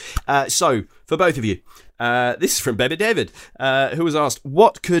questions. So, for both of you, this is from Baby David, who was asked,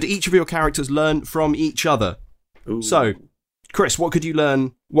 what could each of your characters learn from each other? Ooh. So, Chris, what could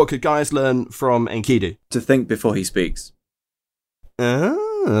Gaius learn from Enkidu? To think before he speaks.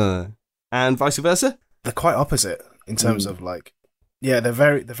 And vice versa? They're quite opposite in terms of like, they're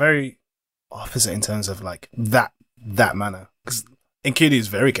very opposite in terms of like that manner. Because Enkidu is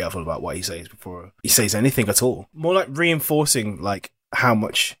very careful about what he says before he says anything at all. More like reinforcing like how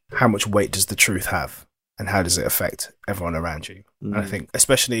much weight does the truth have and how does it affect everyone around you. And I think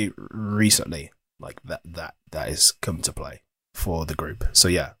especially recently, like that has come to play for the group. So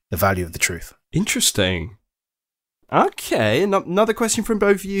yeah, the value of the truth. Interesting. Okay, another question from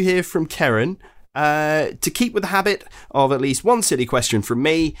both of you here from Karen. To keep with the habit of at least one silly question from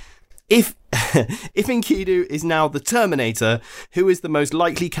me, if Enkidu is now the Terminator, who is the most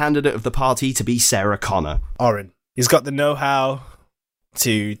likely candidate of the party to be Sarah Connor? Orin. He's got the know-how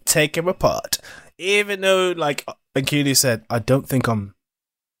to take him apart. Even though, like, Enkidu said, I don't think I'm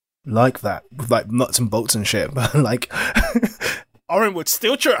like that, with like nuts and bolts and shit, but like, Orin would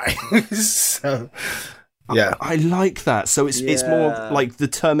still try. So... yeah, I like that. So it's more like the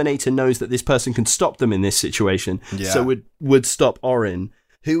Terminator knows that this person can stop them in this situation. Yeah. So would stop Orin.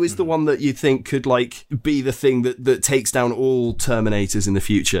 Who is the one that you think could like be the thing that takes down all Terminators in the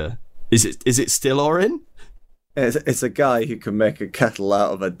future? Is it still Orin? It's a guy who can make a kettle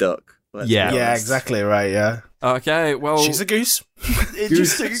out of a duck. Yeah, exactly right. Yeah. Okay, well, she's a goose.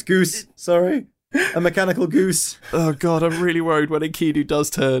 Goose. Sorry. A mechanical goose. Oh god, I'm really worried when Enkidu does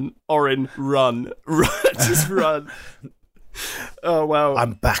turn. Orin, run, just run. Oh wow,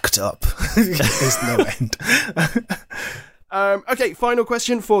 I'm backed up. There's no end. Okay, final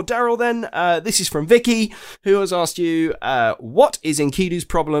question for Daryl then. This is from Vicky, who has asked you, what is Enkidu's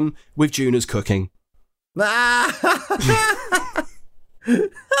problem with Juna's cooking?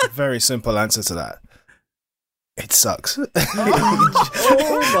 Very simple answer to that. It sucks.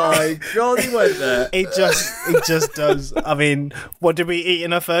 Oh my god, he went there. It just does. I mean, what did we eat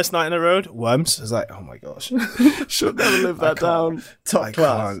in our first night on the road? Worms. It's like, oh my gosh. Should never live that down. Top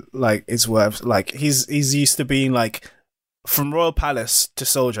class. Like, it's worms. Like, he's used to being like, from Royal Palace to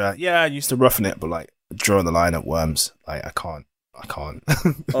Soldier. Yeah, I used to roughing it, but like, drawing the line at worms. Like, I can't.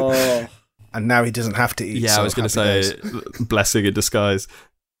 Oh. And now he doesn't have to eat. Yeah, I was going to say, blessing in disguise.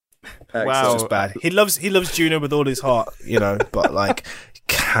 Excellent. Wow. It's bad. He loves Juno with all his heart, but like,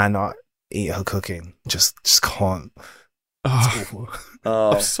 cannot eat her cooking. Just can't. Oh.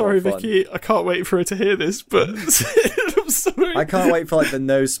 Oh, I'm sorry, what fun. Vicky. I can't wait for her to hear this, but I'm sorry. I can't wait for like the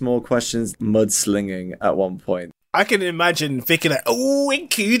no small questions mudslinging at one point. I can imagine Vicky like, oh,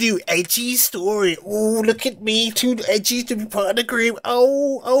 Enkidu, edgy story. Oh, look at me, too edgy to be part of the group.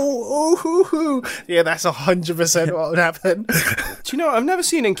 Oh. Yeah, that's 100% what would happen. Do you know, I've never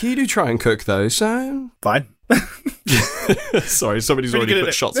seen Enkidu try and cook, though, so... Fine. Sorry, somebody's Pretty already good put at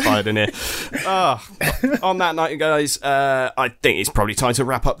it. shots fired in here. On that note, guys, I think it's probably time to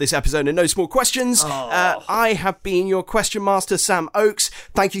wrap up this episode of No Small Questions. I have been your question master, Sam Oakes.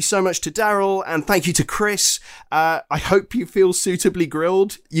 Thank you so much to Daryl, and thank you to Chris. I hope you feel suitably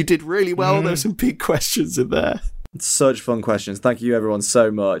grilled. You did really well. There were some big questions in there. Such fun questions. Thank you everyone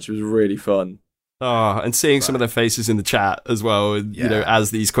so much. It was really fun. And seeing some of their faces in the chat as well, as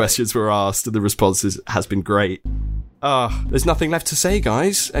these questions were asked and the responses has been great. There's nothing left to say,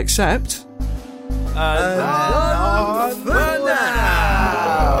 guys, except... Not for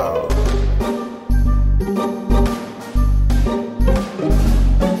now!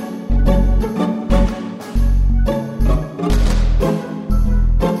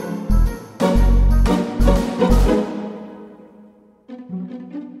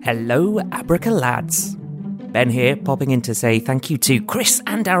 Hello, Abracalads. Ben here, popping in to say thank you to Chris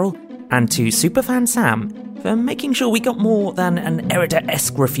and Daryl, and to Superfan Sam for making sure we got more than an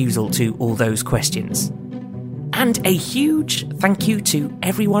Erida-esque refusal to all those questions. And a huge thank you to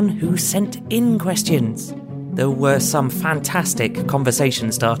everyone who sent in questions. There were some fantastic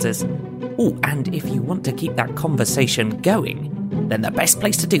conversation starters. Oh, and if you want to keep that conversation going, then the best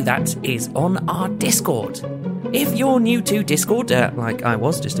place to do that is on our Discord. If you're new to Discord, like I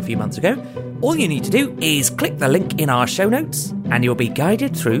was just a few months ago, all you need to do is click the link in our show notes, and you'll be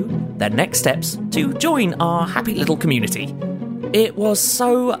guided through the next steps to join our happy little community. It was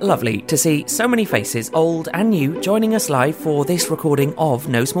so lovely to see so many faces, old and new, joining us live for this recording of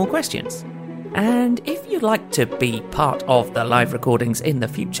No Small Questions. And if you'd like to be part of the live recordings in the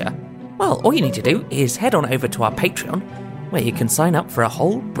future, well, all you need to do is head on over to our Patreon, where you can sign up for a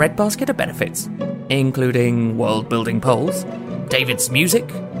whole breadbasket of benefits, including world-building polls, David's music,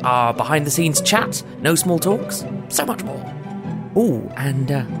 our behind-the-scenes chat, no small talks, so much more. Oh, and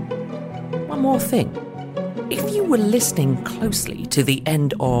one more thing. If you were listening closely to the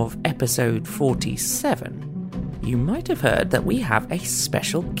end of episode 47, you might have heard that we have a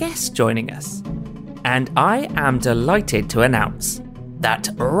special guest joining us. And I am delighted to announce that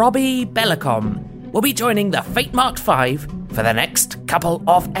Robbie Bellicom will be joining the Fate Marked 5 for the next couple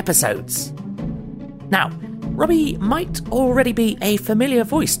of episodes. Now, Robbie might already be a familiar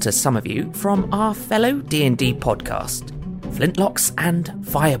voice to some of you from our fellow D&D podcast, Flintlocks and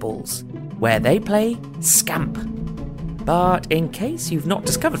Fireballs, where they play Scamp. But in case you've not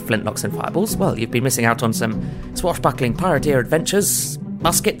discovered Flintlocks and Fireballs, well, you've been missing out on some swashbuckling pirateer adventures,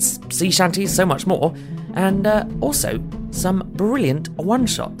 muskets, sea shanties, so much more, and also some brilliant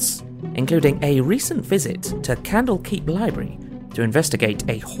one-shots, including a recent visit to Candlekeep Library to investigate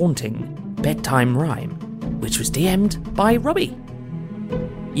a haunting bedtime rhyme, which was DM'd by Robbie.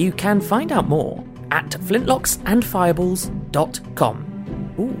 You can find out more at flintlocksandfireballs.com.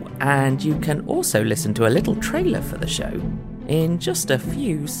 Ooh, and you can also listen to a little trailer for the show in just a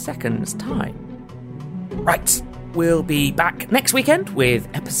few seconds' time. Right, we'll be back next weekend with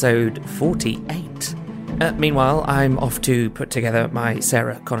episode 48. Meanwhile, I'm off to put together my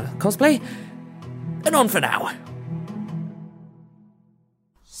Sarah Connor cosplay. And on for now.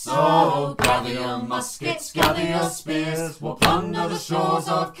 So gather your muskets, gather your spears, we'll plunder the shores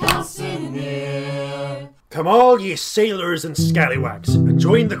of Calcinear. Come all ye sailors and scallywags, and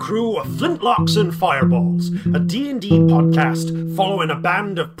join the crew of Flintlocks and Fireballs, a D&D podcast following a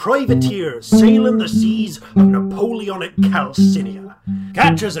band of privateers sailing the seas of Napoleonic Calcinia.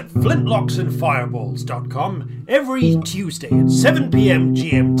 Catch us at flintlocksandfireballs.com every Tuesday at 7 p.m.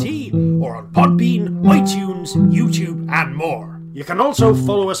 GMT, or on Podbean, iTunes, YouTube, and more. You can also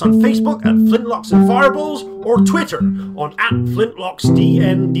follow us on Facebook at Flintlocks and Fireballs, or Twitter on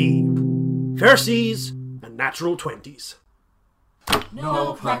 @FlintlocksDND. Fair seas and natural 20s.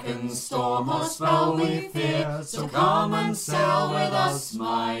 No kraken, storm or spell we fear, so come and sail with us,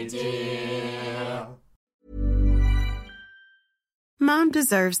 my dear. Mom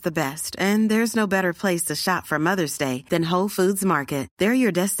deserves the best, and there's no better place to shop for Mother's Day than Whole Foods Market. They're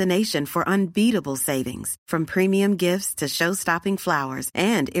your destination for unbeatable savings, from premium gifts to show-stopping flowers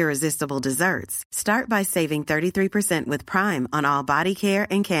and irresistible desserts. Start by saving 33% with Prime on all body care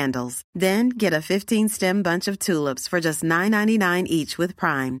and candles. Then get a 15-stem bunch of tulips for just $9.99 each with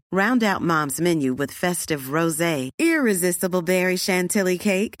Prime. Round out Mom's menu with festive rosé, irresistible berry chantilly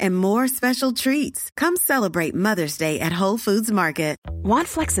cake, and more special treats. Come celebrate Mother's Day at Whole Foods Market. Want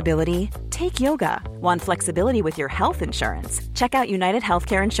flexibility? Take yoga. Want flexibility with your health insurance? Check out United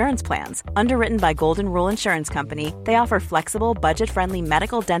Healthcare Insurance Plans. Underwritten by Golden Rule Insurance Company, they offer flexible, budget-friendly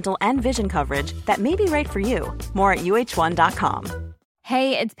medical, dental, and vision coverage that may be right for you. More at uh1.com.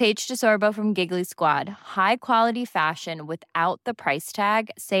 Hey, it's Paige DeSorbo from Giggly Squad. High quality fashion without the price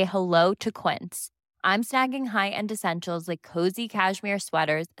tag. Say hello to Quince. I'm snagging high-end essentials like cozy cashmere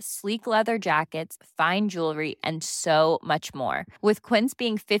sweaters, sleek leather jackets, fine jewelry, and so much more. With Quince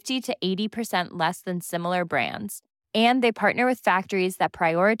being 50 to 80% less than similar brands. And they partner with factories that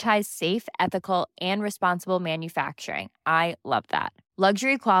prioritize safe, ethical, and responsible manufacturing. I love that.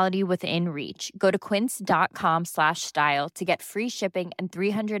 Luxury quality within reach. Go to quince.com/style to get free shipping and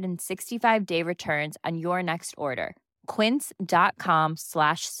 365-day returns on your next order.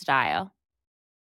 Quince.com/style.